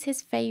chose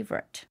his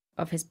favourite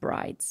of his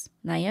brides,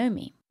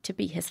 Naomi, to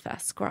be his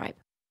first scribe.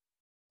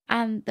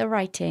 And the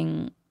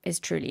writing is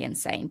truly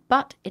insane,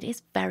 but it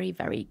is very,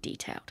 very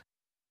detailed.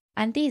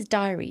 And these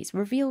diaries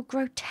reveal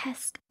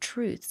grotesque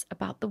truths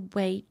about the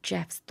way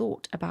Jeffs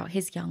thought about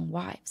his young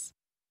wives.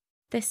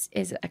 This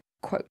is a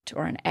quote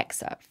or an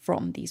excerpt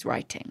from these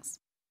writings.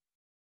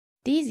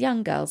 These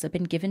young girls have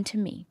been given to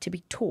me to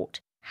be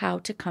taught how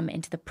to come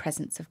into the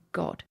presence of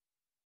God.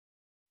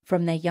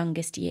 From their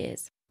youngest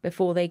years,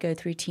 before they go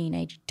through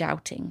teenage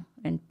doubting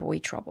and boy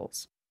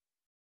troubles.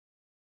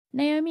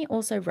 Naomi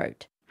also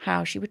wrote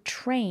how she would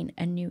train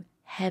a new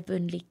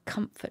heavenly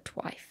comfort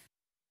wife.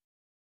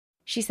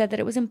 She said that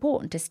it was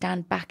important to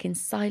stand back in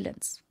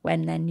silence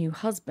when their new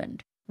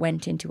husband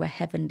went into a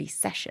heavenly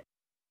session,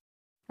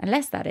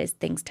 unless, that is,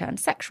 things turned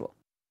sexual.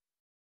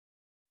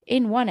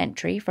 In one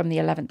entry from the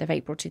 11th of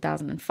April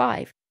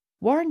 2005,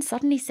 Warren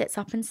suddenly sits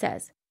up and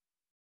says,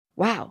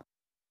 "Wow,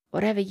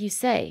 whatever you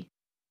say.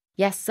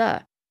 Yes,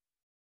 sir."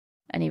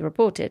 And he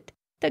reported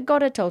that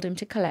God had told him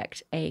to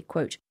collect a,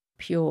 quote,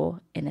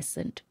 pure,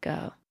 innocent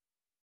girl.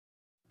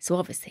 So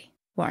obviously,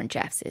 Warren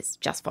Jeffs is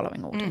just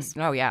following orders.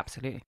 Oh, yeah,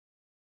 absolutely.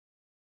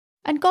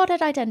 And God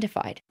had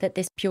identified that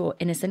this pure,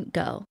 innocent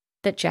girl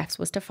that Jeffs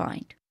was to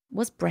find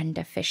was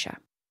Brenda Fisher.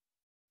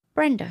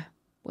 Brenda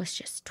was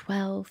just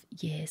 12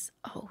 years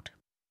old.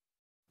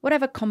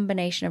 Whatever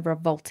combination of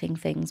revolting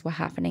things were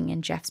happening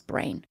in Jeff's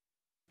brain,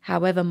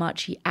 however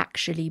much he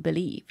actually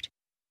believed,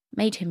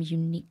 made him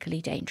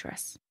uniquely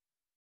dangerous.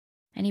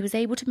 And he was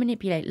able to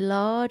manipulate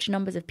large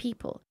numbers of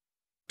people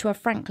to a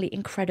frankly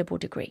incredible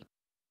degree.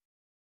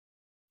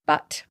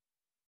 But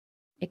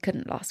it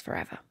couldn't last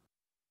forever.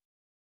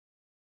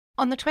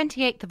 On the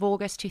 28th of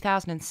August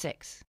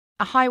 2006,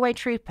 a highway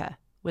trooper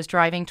was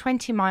driving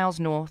 20 miles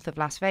north of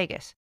Las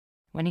Vegas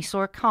when he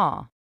saw a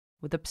car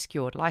with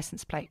obscured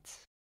license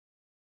plates.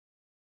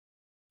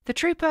 The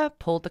trooper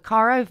pulled the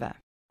car over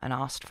and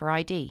asked for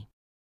ID.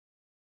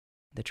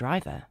 The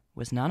driver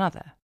was none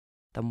other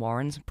than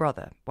Warren's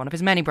brother, one of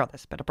his many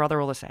brothers, but a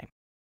brother all the same,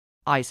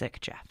 Isaac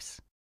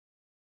Jeffs.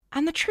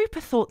 And the trooper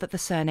thought that the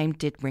surname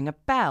did ring a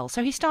bell,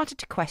 so he started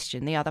to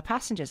question the other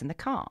passengers in the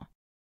car.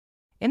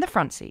 In the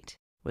front seat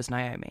was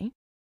Naomi,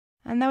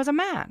 and there was a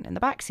man in the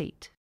back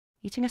seat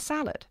eating a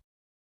salad.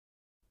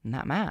 And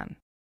that man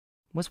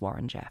was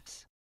Warren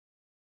Jeffs.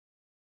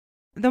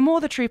 The more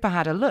the trooper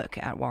had a look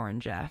at Warren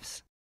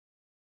Jeffs,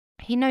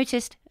 he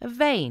noticed a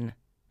vein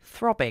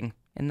throbbing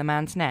in the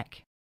man's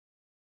neck,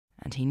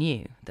 and he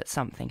knew that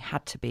something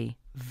had to be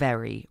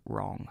very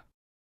wrong.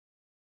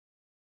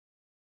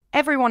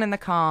 Everyone in the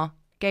car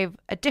gave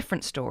a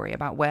different story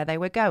about where they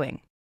were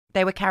going.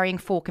 They were carrying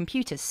 4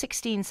 computers,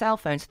 16 cell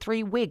phones,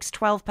 3 wigs,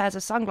 12 pairs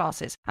of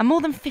sunglasses, and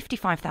more than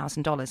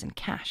 $55,000 in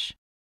cash.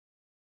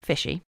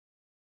 Fishy.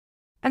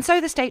 And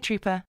so the state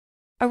trooper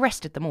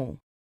arrested them all.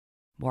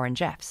 Warren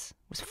Jeffs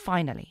was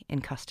finally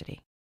in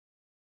custody.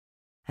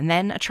 And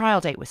then a trial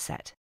date was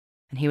set,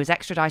 and he was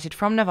extradited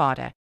from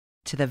Nevada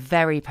to the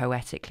very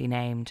poetically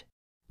named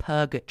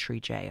Purgatory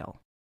Jail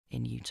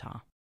in Utah.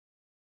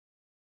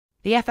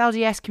 The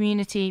FLDS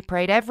community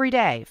prayed every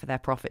day for their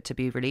prophet to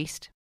be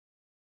released,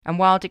 and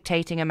while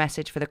dictating a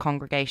message for the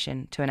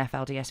congregation to an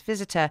FLDS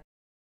visitor,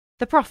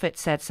 the prophet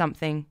said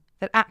something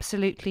that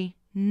absolutely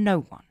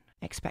no one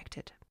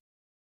expected.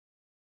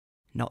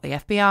 Not the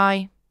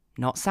FBI,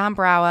 not Sam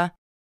Brower,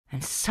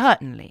 and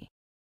certainly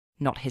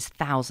not his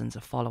thousands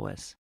of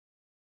followers.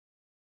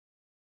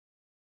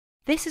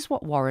 This is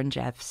what Warren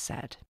Jeffs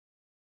said.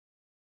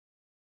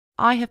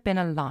 "I have been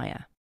a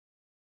liar.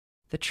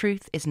 The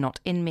truth is not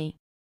in me.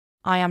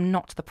 I am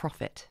not the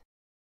prophet.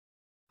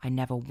 I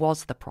never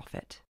was the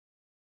prophet.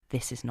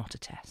 This is not a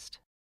test."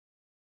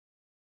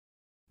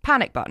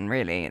 Panic button,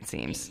 really, it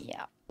seems.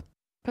 Yeah.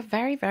 But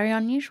very, very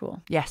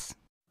unusual. Yes.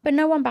 But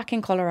no one back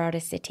in Colorado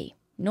City,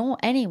 nor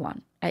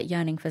anyone at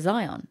Yearning for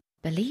Zion,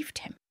 believed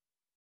him.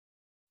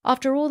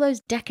 After all those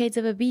decades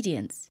of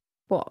obedience,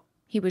 what,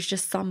 he was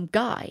just some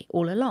guy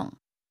all along?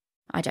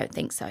 I don't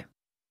think so.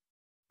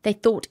 They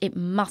thought it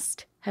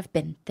must have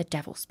been the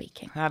devil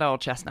speaking. That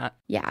old chestnut.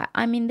 Yeah,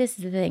 I mean, this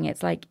is the thing.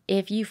 It's like,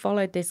 if you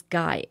followed this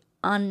guy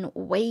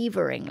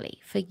unwaveringly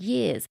for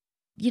years,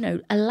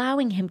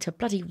 allowing him to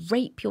bloody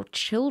rape your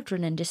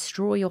children and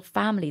destroy your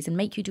families and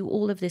make you do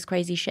all of this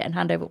crazy shit and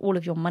hand over all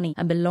of your money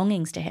and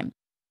belongings to him.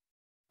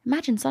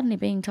 Imagine suddenly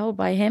being told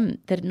by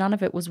him that none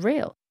of it was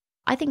real.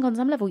 I think on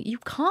some level, you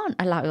can't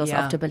allow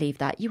yourself to believe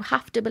that. You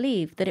have to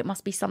believe that it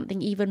must be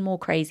something even more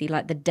crazy,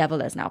 like the devil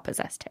has now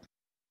possessed him.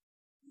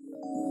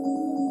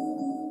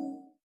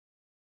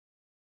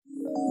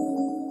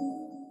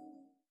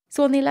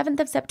 So on the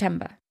 11th of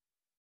September,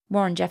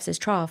 Warren Jeffs'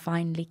 trial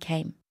finally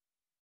came,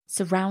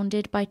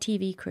 surrounded by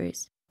TV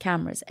crews,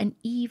 cameras, and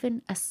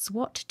even a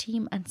SWAT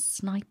team and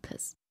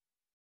snipers.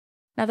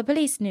 Now, the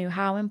police knew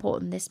how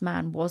important this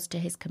man was to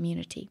his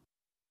community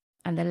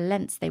and the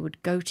lengths they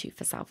would go to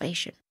for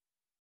salvation.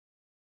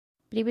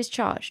 But he was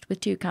charged with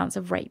 2 counts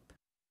of rape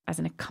as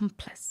an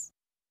accomplice.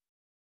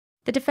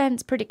 The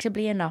defense,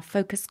 predictably enough,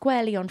 focused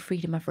squarely on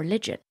freedom of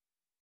religion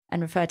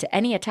and referred to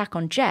any attack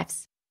on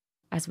Jeffs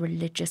as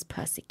religious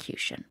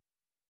persecution.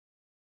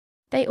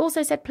 They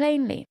also said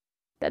plainly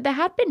that there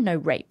had been no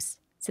rapes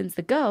since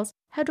the girls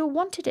had all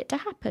wanted it to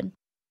happen,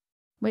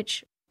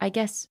 which I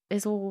guess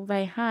is all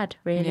they had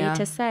really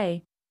to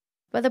say.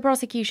 But the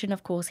prosecution,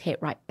 of course,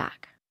 hit right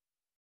back.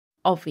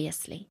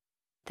 Obviously,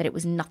 that it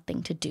was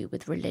nothing to do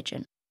with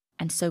religion,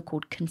 and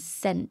so-called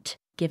consent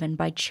given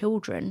by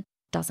children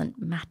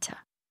doesn't matter,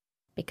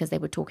 because they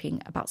were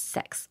talking about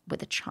sex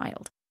with a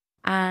child.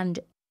 And,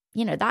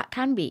 that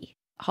can be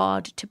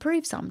hard to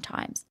prove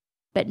sometimes,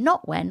 but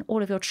not when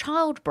all of your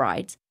child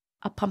brides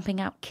are pumping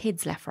out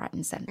kids left, right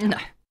and centre. No,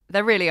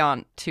 there really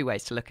aren't 2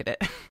 ways to look at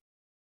it.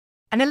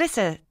 And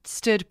Alyssa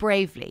stood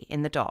bravely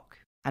in the dock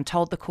and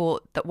told the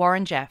court that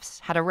Warren Jeffs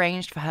had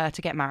arranged for her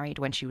to get married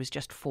when she was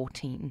just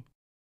 14.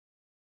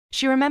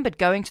 She remembered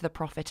going to the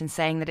prophet and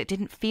saying that it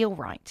didn't feel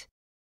right,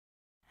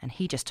 and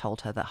he just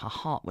told her that her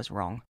heart was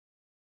wrong.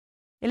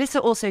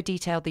 Alyssa also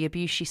detailed the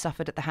abuse she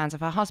suffered at the hands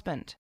of her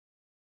husband.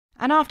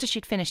 And after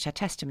she'd finished her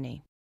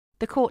testimony,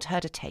 the court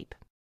heard a tape.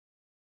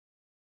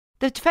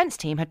 The defense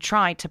team had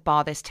tried to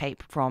bar this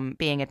tape from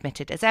being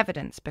admitted as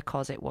evidence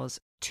because it was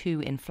too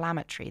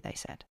inflammatory, they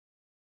said.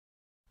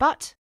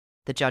 But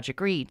the judge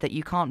agreed that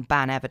you can't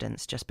ban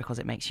evidence just because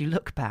it makes you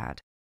look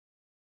bad.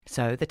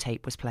 So the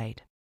tape was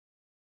played.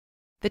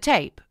 The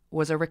tape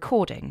was a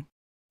recording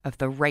of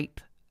the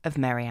rape of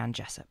Mary Ann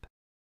Jessup.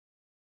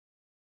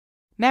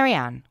 Mary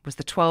Ann was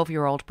the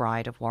 12-year-old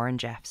bride of Warren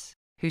Jeffs,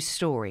 whose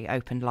story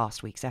opened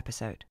last week's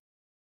episode.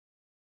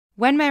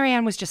 When Mary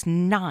Ann was just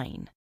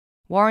 9,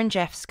 Warren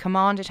Jeffs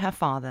commanded her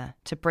father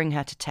to bring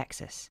her to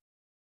Texas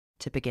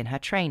to begin her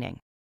training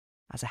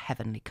as a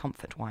heavenly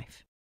comfort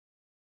wife.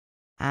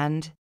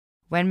 And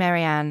when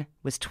Mary Ann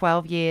was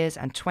 12 years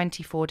and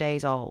 24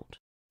 days old,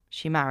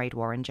 she married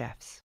Warren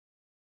Jeffs.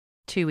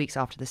 2 weeks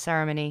after the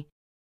ceremony,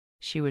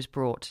 she was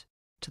brought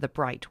to the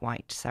bright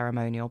white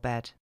ceremonial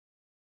bed.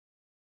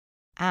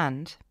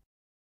 And,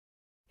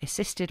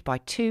 assisted by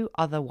 2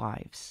 other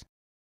wives,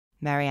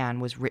 Marianne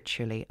was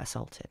ritually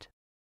assaulted.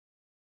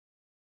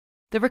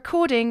 The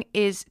recording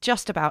is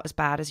just about as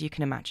bad as you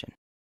can imagine.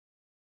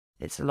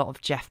 It's a lot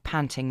of Jeff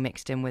panting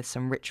mixed in with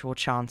some ritual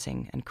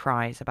chanting and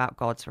cries about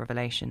God's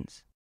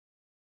revelations.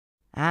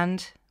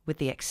 And with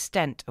the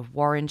extent of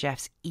Warren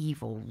Jeff's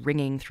evil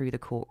ringing through the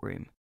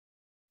courtroom,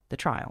 the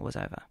trial was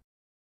over.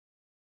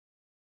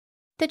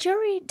 The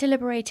jury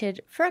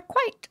deliberated for a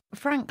quite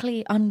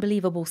frankly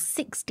unbelievable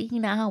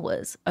 16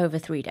 hours over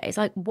 3 days.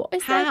 Like, what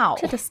is there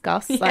to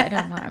discuss? Yeah. I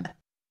don't know.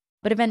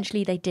 But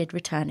eventually they did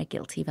return a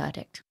guilty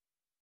verdict.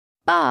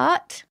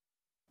 But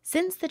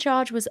since the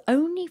charge was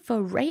only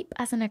for rape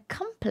as an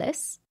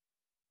accomplice,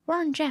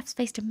 Warren Jeffs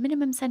faced a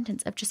minimum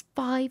sentence of just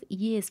 5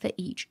 years for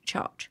each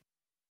charge.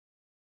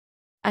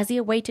 As he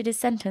awaited his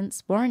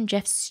sentence, Warren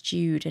Jeffs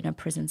stewed in a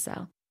prison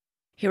cell.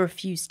 He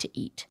refused to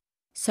eat,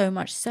 so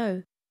much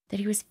so that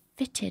he was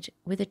fitted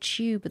with a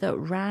tube that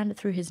ran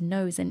through his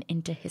nose and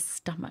into his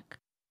stomach.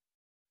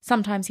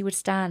 Sometimes he would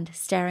stand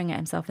staring at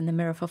himself in the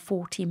mirror for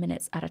 40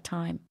 minutes at a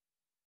time,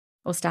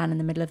 or stand in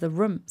the middle of the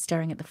room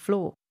staring at the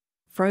floor,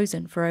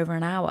 frozen for over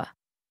an hour.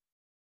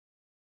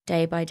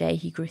 Day by day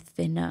he grew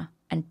thinner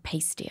and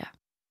pastier.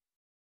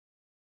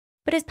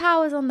 But his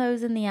powers on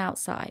those in the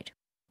outside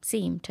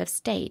seemed to have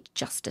stayed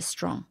just as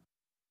strong.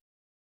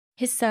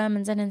 His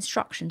sermons and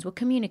instructions were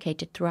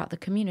communicated throughout the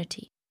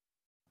community,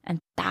 and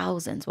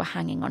thousands were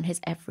hanging on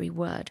his every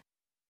word.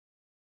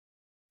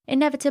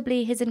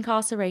 Inevitably, his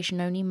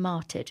incarceration only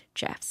martyred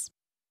Jeffs,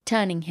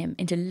 turning him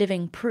into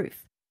living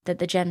proof that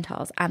the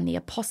Gentiles and the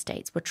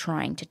apostates were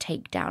trying to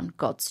take down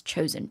God's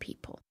chosen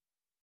people.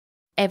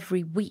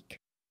 Every week,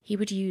 he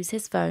would use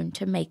his phone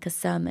to make a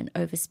sermon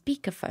over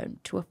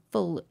speakerphone to a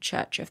full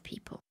church of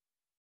people.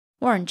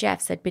 Warren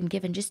Jeffs had been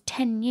given just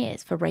 10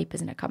 years for rape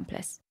as an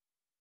accomplice.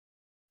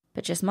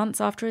 But just months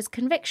after his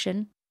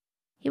conviction,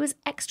 he was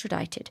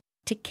extradited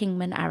to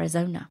Kingman,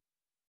 Arizona.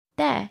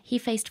 There, he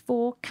faced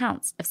 4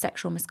 counts of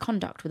sexual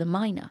misconduct with a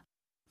minor,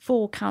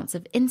 4 counts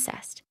of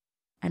incest,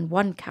 and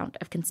 1 count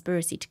of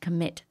conspiracy to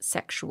commit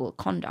sexual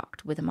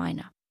conduct with a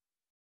minor.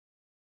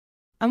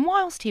 And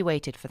whilst he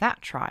waited for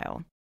that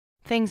trial,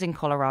 things in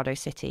Colorado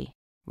City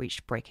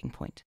reached breaking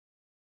point.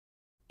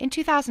 In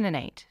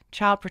 2008,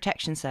 Child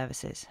Protection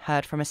Services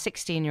heard from a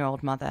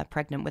 16-year-old mother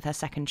pregnant with her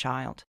second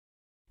child.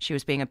 She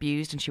was being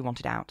abused and she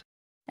wanted out.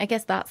 I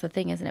guess that's the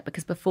thing, isn't it?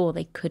 Because before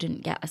they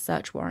couldn't get a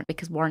search warrant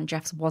because Warren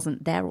Jeffs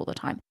wasn't there all the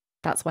time.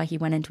 That's why he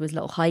went into his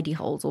little hidey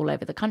holes all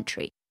over the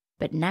country.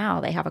 But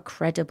now they have a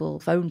credible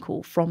phone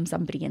call from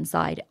somebody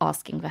inside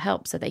asking for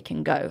help so they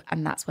can go,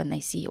 and that's when they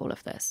see all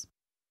of this.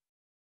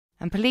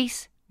 And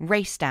police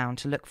raced down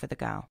to look for the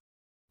girl.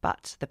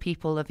 But the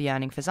people of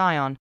Yearning for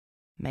Zion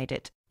made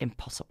it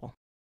impossible.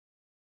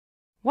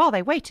 While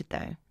they waited,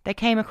 though, they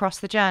came across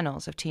the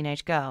journals of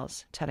teenage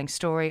girls telling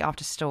story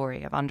after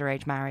story of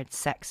underage marriage,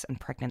 sex and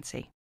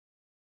pregnancy.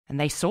 And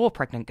they saw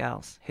pregnant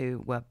girls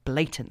who were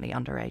blatantly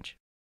underage.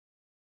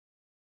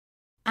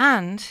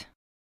 And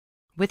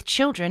with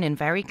children in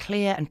very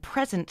clear and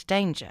present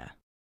danger,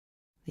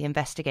 the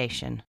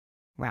investigation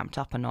ramped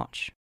up a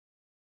notch.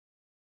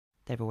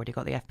 They've already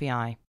got the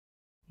FBI.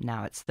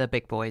 Now it's the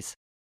big boys.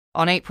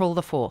 On April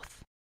the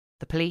 4th,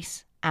 the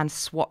police and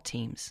SWAT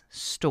teams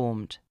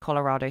stormed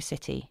Colorado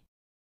City.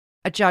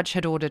 A judge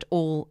had ordered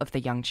all of the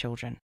young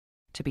children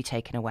to be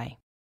taken away.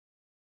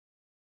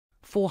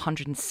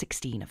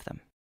 416 of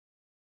them.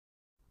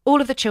 All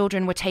of the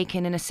children were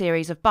taken in a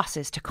series of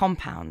buses to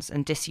compounds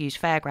and disused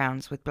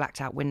fairgrounds with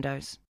blacked-out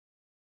windows.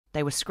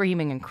 They were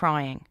screaming and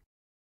crying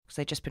because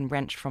they'd just been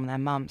wrenched from their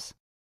mums.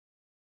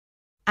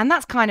 And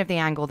that's kind of the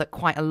angle that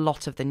quite a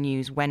lot of the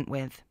news went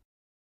with.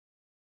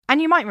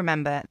 And you might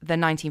remember the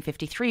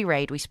 1953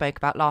 raid we spoke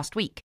about last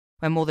week,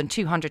 when more than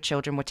 200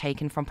 children were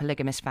taken from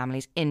polygamist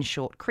families in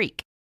Short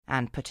Creek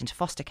and put into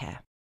foster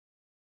care.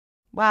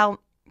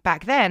 Well,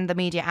 back then, the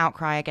media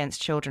outcry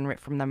against children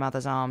ripped from their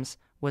mothers' arms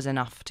was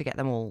enough to get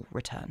them all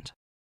returned.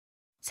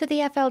 So the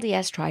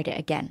FLDS tried it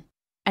again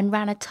and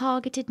ran a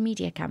targeted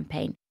media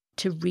campaign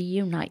to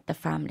reunite the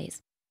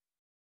families.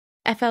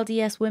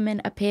 FLDS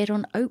women appeared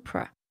on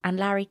Oprah and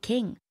Larry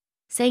King,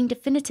 saying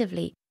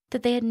definitively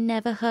that they had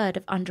never heard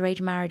of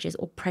underage marriages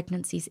or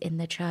pregnancies in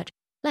the church.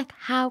 Like,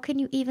 how can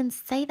you even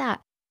say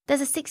that?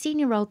 There's a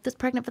 16-year-old that's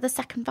pregnant for the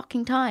second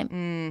fucking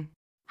time.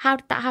 How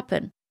did that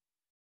happen?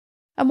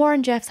 And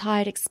Warren Jeffs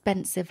hired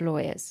expensive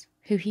lawyers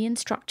who he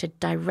instructed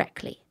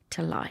directly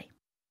to lie.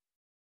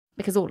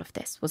 Because all of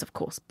this was, of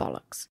course,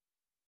 bollocks.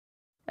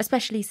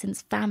 Especially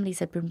since families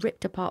had been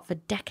ripped apart for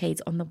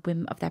decades on the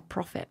whim of their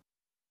profit.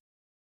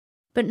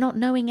 But not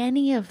knowing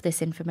any of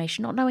this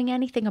information, not knowing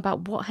anything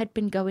about what had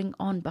been going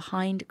on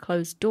behind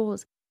closed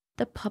doors,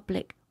 the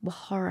public were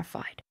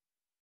horrified.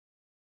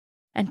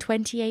 And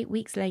 28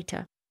 weeks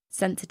later,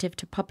 sensitive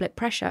to public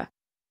pressure,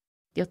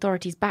 the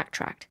authorities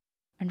backtracked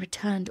and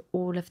returned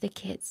all of the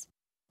kids,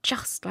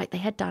 just like they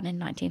had done in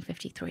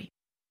 1953.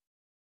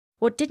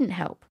 What didn't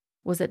help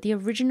was that the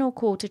original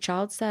call to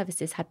child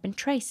services had been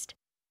traced,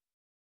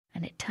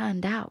 and it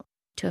turned out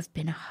to have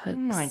been a hoax. Oh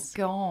my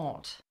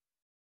God.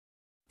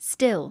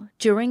 Still,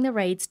 during the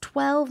raids,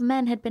 12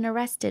 men had been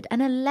arrested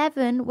and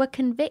 11 were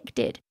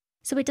convicted.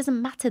 So it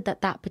doesn't matter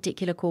that that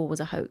particular call was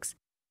a hoax.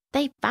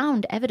 They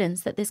found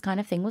evidence that this kind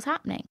of thing was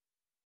happening.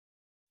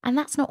 And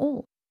that's not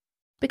all,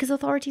 because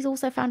authorities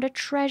also found a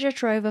treasure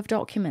trove of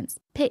documents,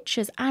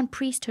 pictures, and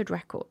priesthood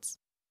records.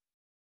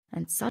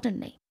 And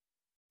suddenly,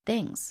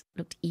 things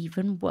looked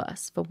even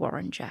worse for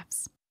Warren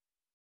Jeffs.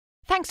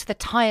 Thanks to the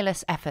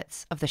tireless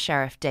efforts of the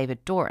Sheriff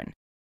David Doran,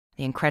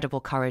 the incredible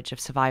courage of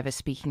survivors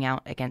speaking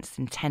out against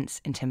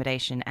intense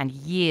intimidation, and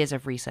years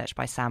of research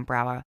by Sam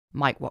Brower,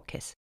 Mike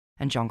Watkis,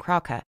 and John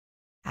Krauker,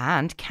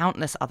 and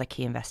countless other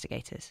key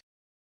investigators.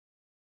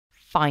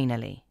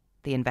 Finally,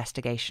 the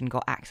investigation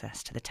got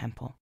access to the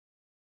temple.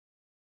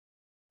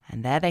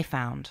 And there they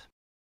found,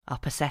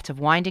 up a set of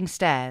winding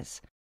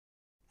stairs,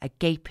 a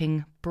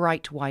gaping,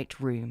 bright white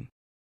room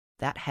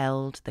that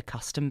held the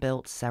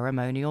custom-built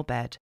ceremonial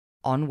bed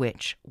on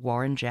which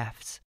Warren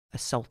Jeffs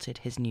assaulted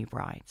his new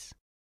brides.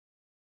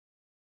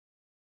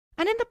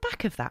 And in the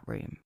back of that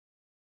room,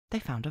 they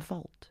found a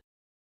vault.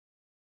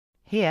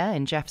 Here,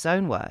 in Jeff's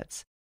own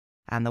words,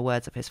 and the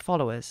words of his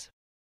followers,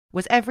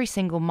 was every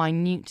single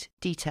minute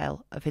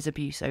detail of his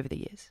abuse over the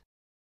years.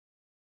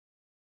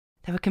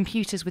 There were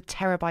computers with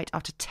terabyte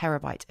after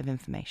terabyte of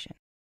information.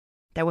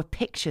 There were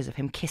pictures of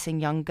him kissing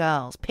young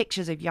girls,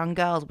 pictures of young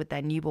girls with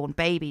their newborn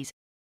babies,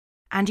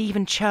 and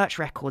even church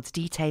records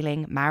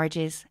detailing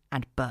marriages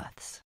and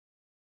births.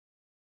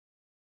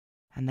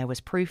 And there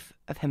was proof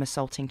of him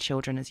assaulting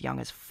children as young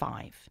as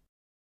 5,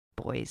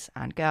 boys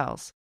and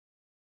girls,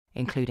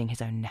 including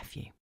his own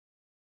nephew.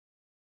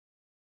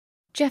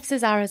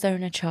 Jeffs'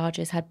 Arizona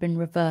charges had been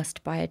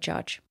reversed by a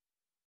judge,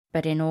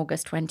 but in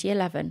August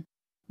 2011,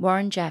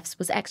 Warren Jeffs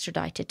was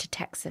extradited to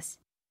Texas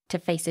to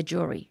face a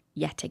jury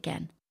yet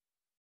again.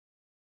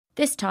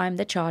 This time,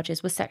 the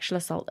charges were sexual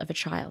assault of a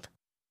child,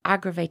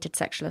 aggravated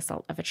sexual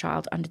assault of a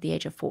child under the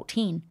age of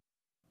 14,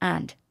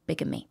 and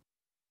bigamy.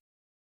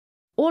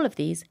 All of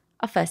these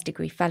are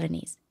first-degree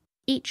felonies,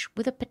 each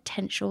with a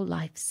potential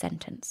life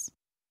sentence.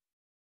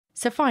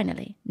 So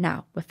finally,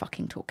 now we're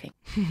fucking talking.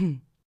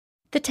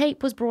 The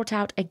tape was brought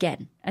out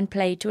again and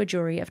played to a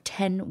jury of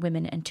 10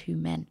 women and 2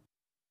 men.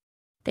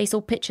 They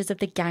saw pictures of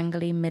the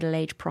gangly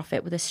middle-aged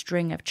prophet with a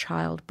string of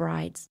child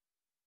brides.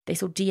 They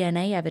saw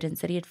DNA evidence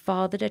that he had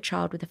fathered a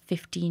child with a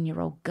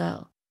 15-year-old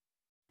girl.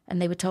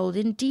 And they were told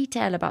in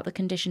detail about the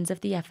conditions of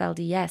the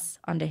FLDS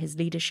under his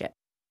leadership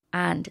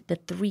and the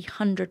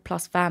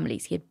 300-plus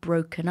families he had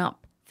broken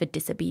up for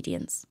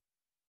disobedience.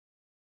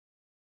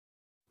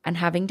 And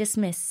having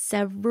dismissed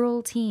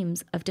several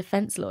teams of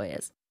defense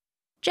lawyers,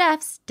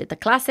 Jeffs did the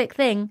classic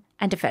thing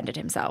and defended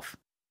himself.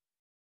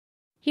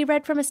 He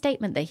read from a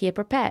statement that he had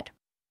prepared,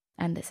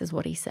 and this is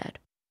what he said.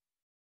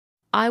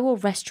 "I will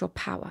wrest your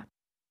power.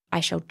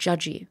 I shall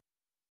judge you.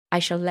 I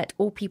shall let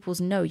all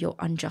peoples know your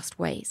unjust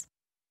ways.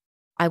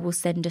 I will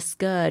send a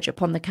scourge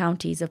upon the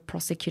counties of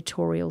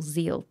prosecutorial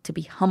zeal to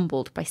be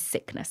humbled by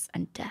sickness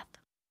and death."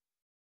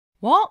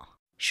 What?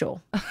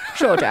 Sure,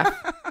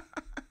 Jeff.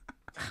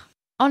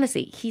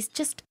 Honestly, he's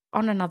just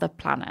on another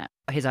planet.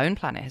 His own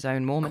planet, his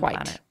own Mormon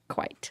planet.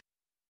 Quite.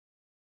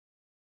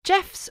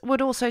 Jeffs would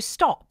also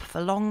stop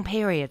for long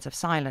periods of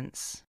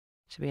silence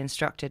to be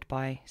instructed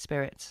by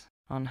spirits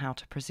on how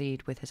to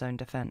proceed with his own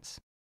defence.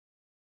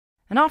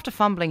 And after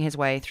fumbling his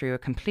way through a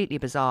completely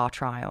bizarre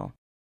trial,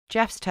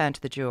 Jeffs turned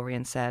to the jury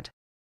and said,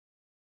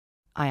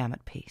 "I am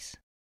at peace."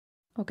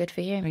 Oh, good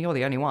for you. You're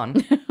the only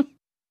one.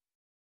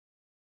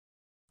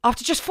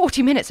 After just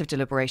 40 minutes of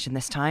deliberation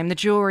this time, the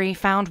jury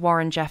found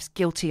Warren Jeffs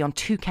guilty on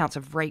 2 counts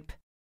of rape,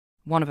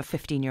 one of a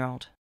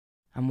 15-year-old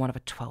and one of a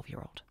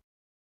 12-year-old.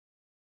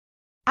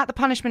 At the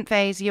punishment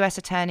phase, US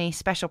Attorney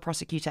Special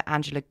Prosecutor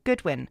Angela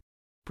Goodwin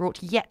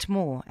brought yet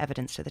more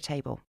evidence to the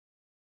table.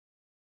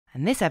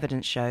 And this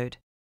evidence showed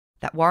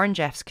that Warren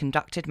Jeffs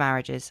conducted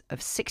marriages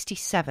of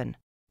 67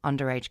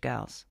 underage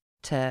girls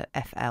to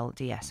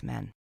FLDS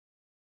men.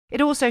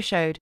 It also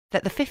showed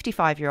that the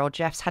 55-year-old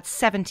Jeffs had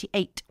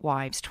 78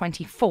 wives,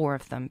 24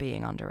 of them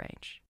being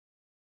underage.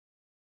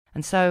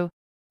 And so,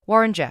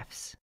 Warren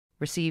Jeffs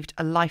received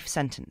a life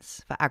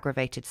sentence for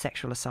aggravated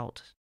sexual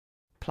assault,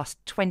 plus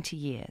 20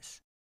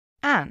 years,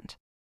 and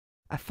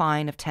a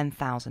fine of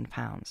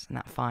 £10,000, and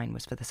that fine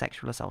was for the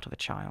sexual assault of a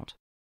child.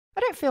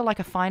 I don't feel like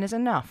a fine is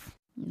enough.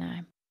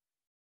 No.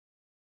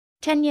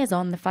 10 years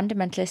on, the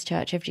Fundamentalist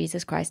Church of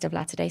Jesus Christ of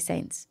Latter-day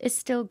Saints is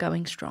still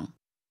going strong.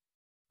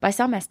 By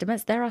some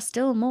estimates, there are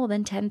still more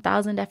than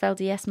 10,000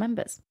 FLDS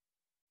members,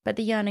 but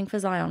the Yearning for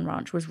Zion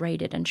Ranch was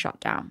raided and shut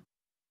down.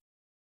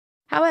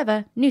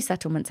 However, new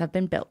settlements have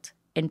been built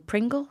in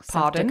Pringle,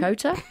 South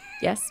Dakota.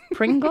 Yes,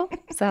 Pringle,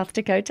 South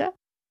Dakota.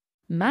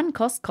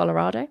 Mancos,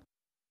 Colorado.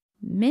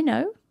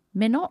 Minot,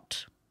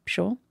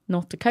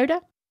 North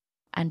Dakota.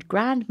 And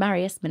Grand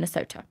Marius,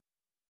 Minnesota.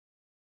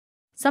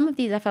 Some of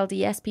these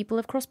FLDS people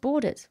have crossed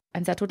borders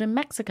and settled in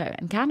Mexico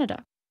and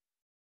Canada.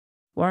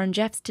 Warren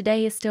Jeffs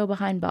today is still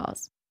behind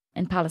bars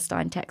in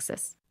Palestine,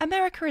 Texas.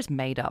 America is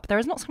made up. There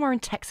is not somewhere in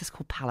Texas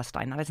called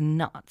Palestine. That is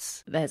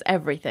nuts. There's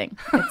everything.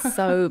 It's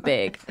so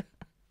big.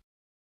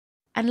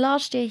 And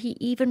last year, he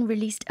even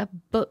released a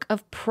book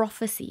of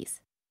prophecies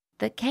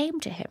that came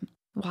to him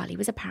while he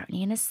was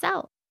apparently in a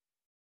cell,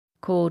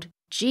 called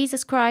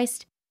Jesus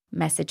Christ,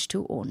 Message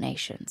to All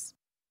Nations.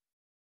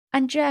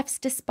 And Jeffs,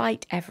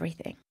 despite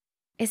everything,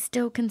 is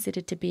still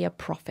considered to be a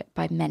prophet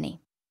by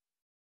many.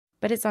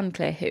 But it's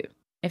unclear who,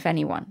 if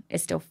anyone,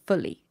 is still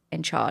fully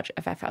in charge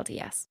of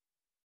FLDS.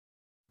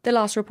 The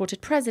last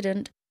reported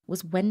president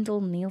was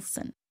Wendell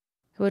Nielsen,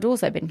 who had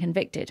also been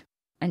convicted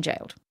and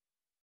jailed.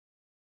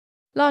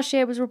 Last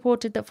year it was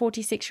reported that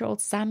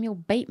 46-year-old Samuel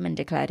Bateman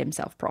declared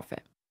himself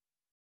prophet.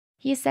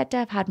 He is said to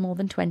have had more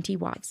than 20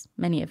 wives,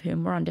 many of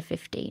whom were under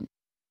 15.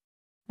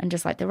 And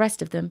just like the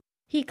rest of them,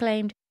 he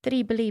claimed that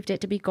he believed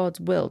it to be God's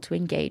will to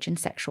engage in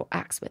sexual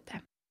acts with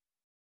them.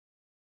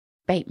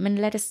 Bateman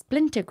led a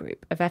splinter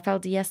group of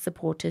FLDS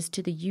supporters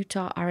to the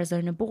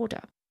Utah-Arizona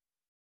border.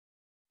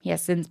 He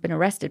has since been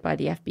arrested by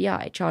the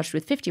FBI, charged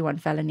with 51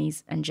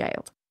 felonies and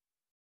jailed.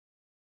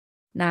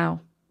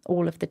 Now,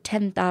 all of the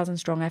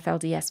 10,000-strong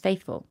FLDS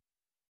faithful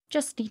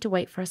just need to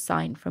wait for a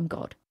sign from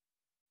God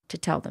to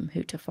tell them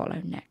who to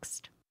follow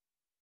next.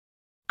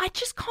 I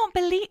just can't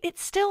believe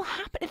it's still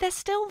happening. They're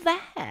still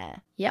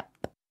there.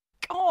 Yep.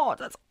 God,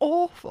 that's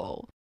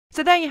awful.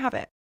 So there you have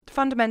it.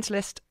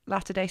 Fundamentalist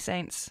Latter-day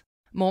Saints.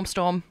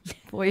 Mormstorm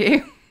for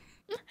you.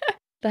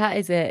 That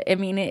is it. I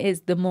mean, it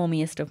is the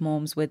mormiest of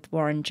morms with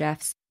Warren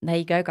Jeffs. There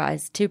you go,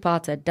 guys.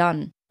 2-parter,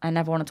 done. I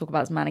never want to talk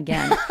about this man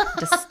again.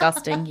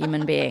 Disgusting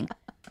human being.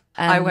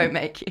 I won't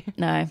make you.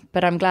 No,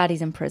 but I'm glad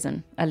he's in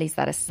prison. At least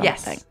that is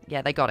something. Yes.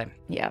 Yeah, they got him.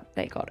 Yeah,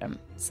 they got him.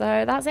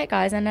 So that's it,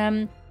 guys.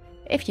 And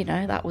if you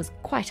know that was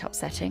quite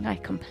upsetting, I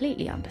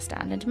completely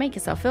understand. And to make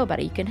yourself feel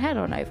better, you can head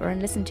on over and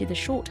listen to the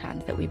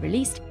shorthand that we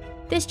released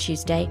this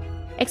Tuesday,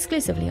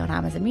 exclusively on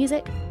Amazon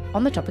Music,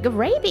 on the topic of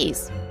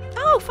rabies.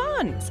 Oh,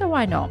 fun. So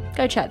why not?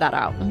 Go check that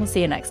out, and we'll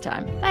see you next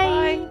time.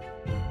 Bye. Bye.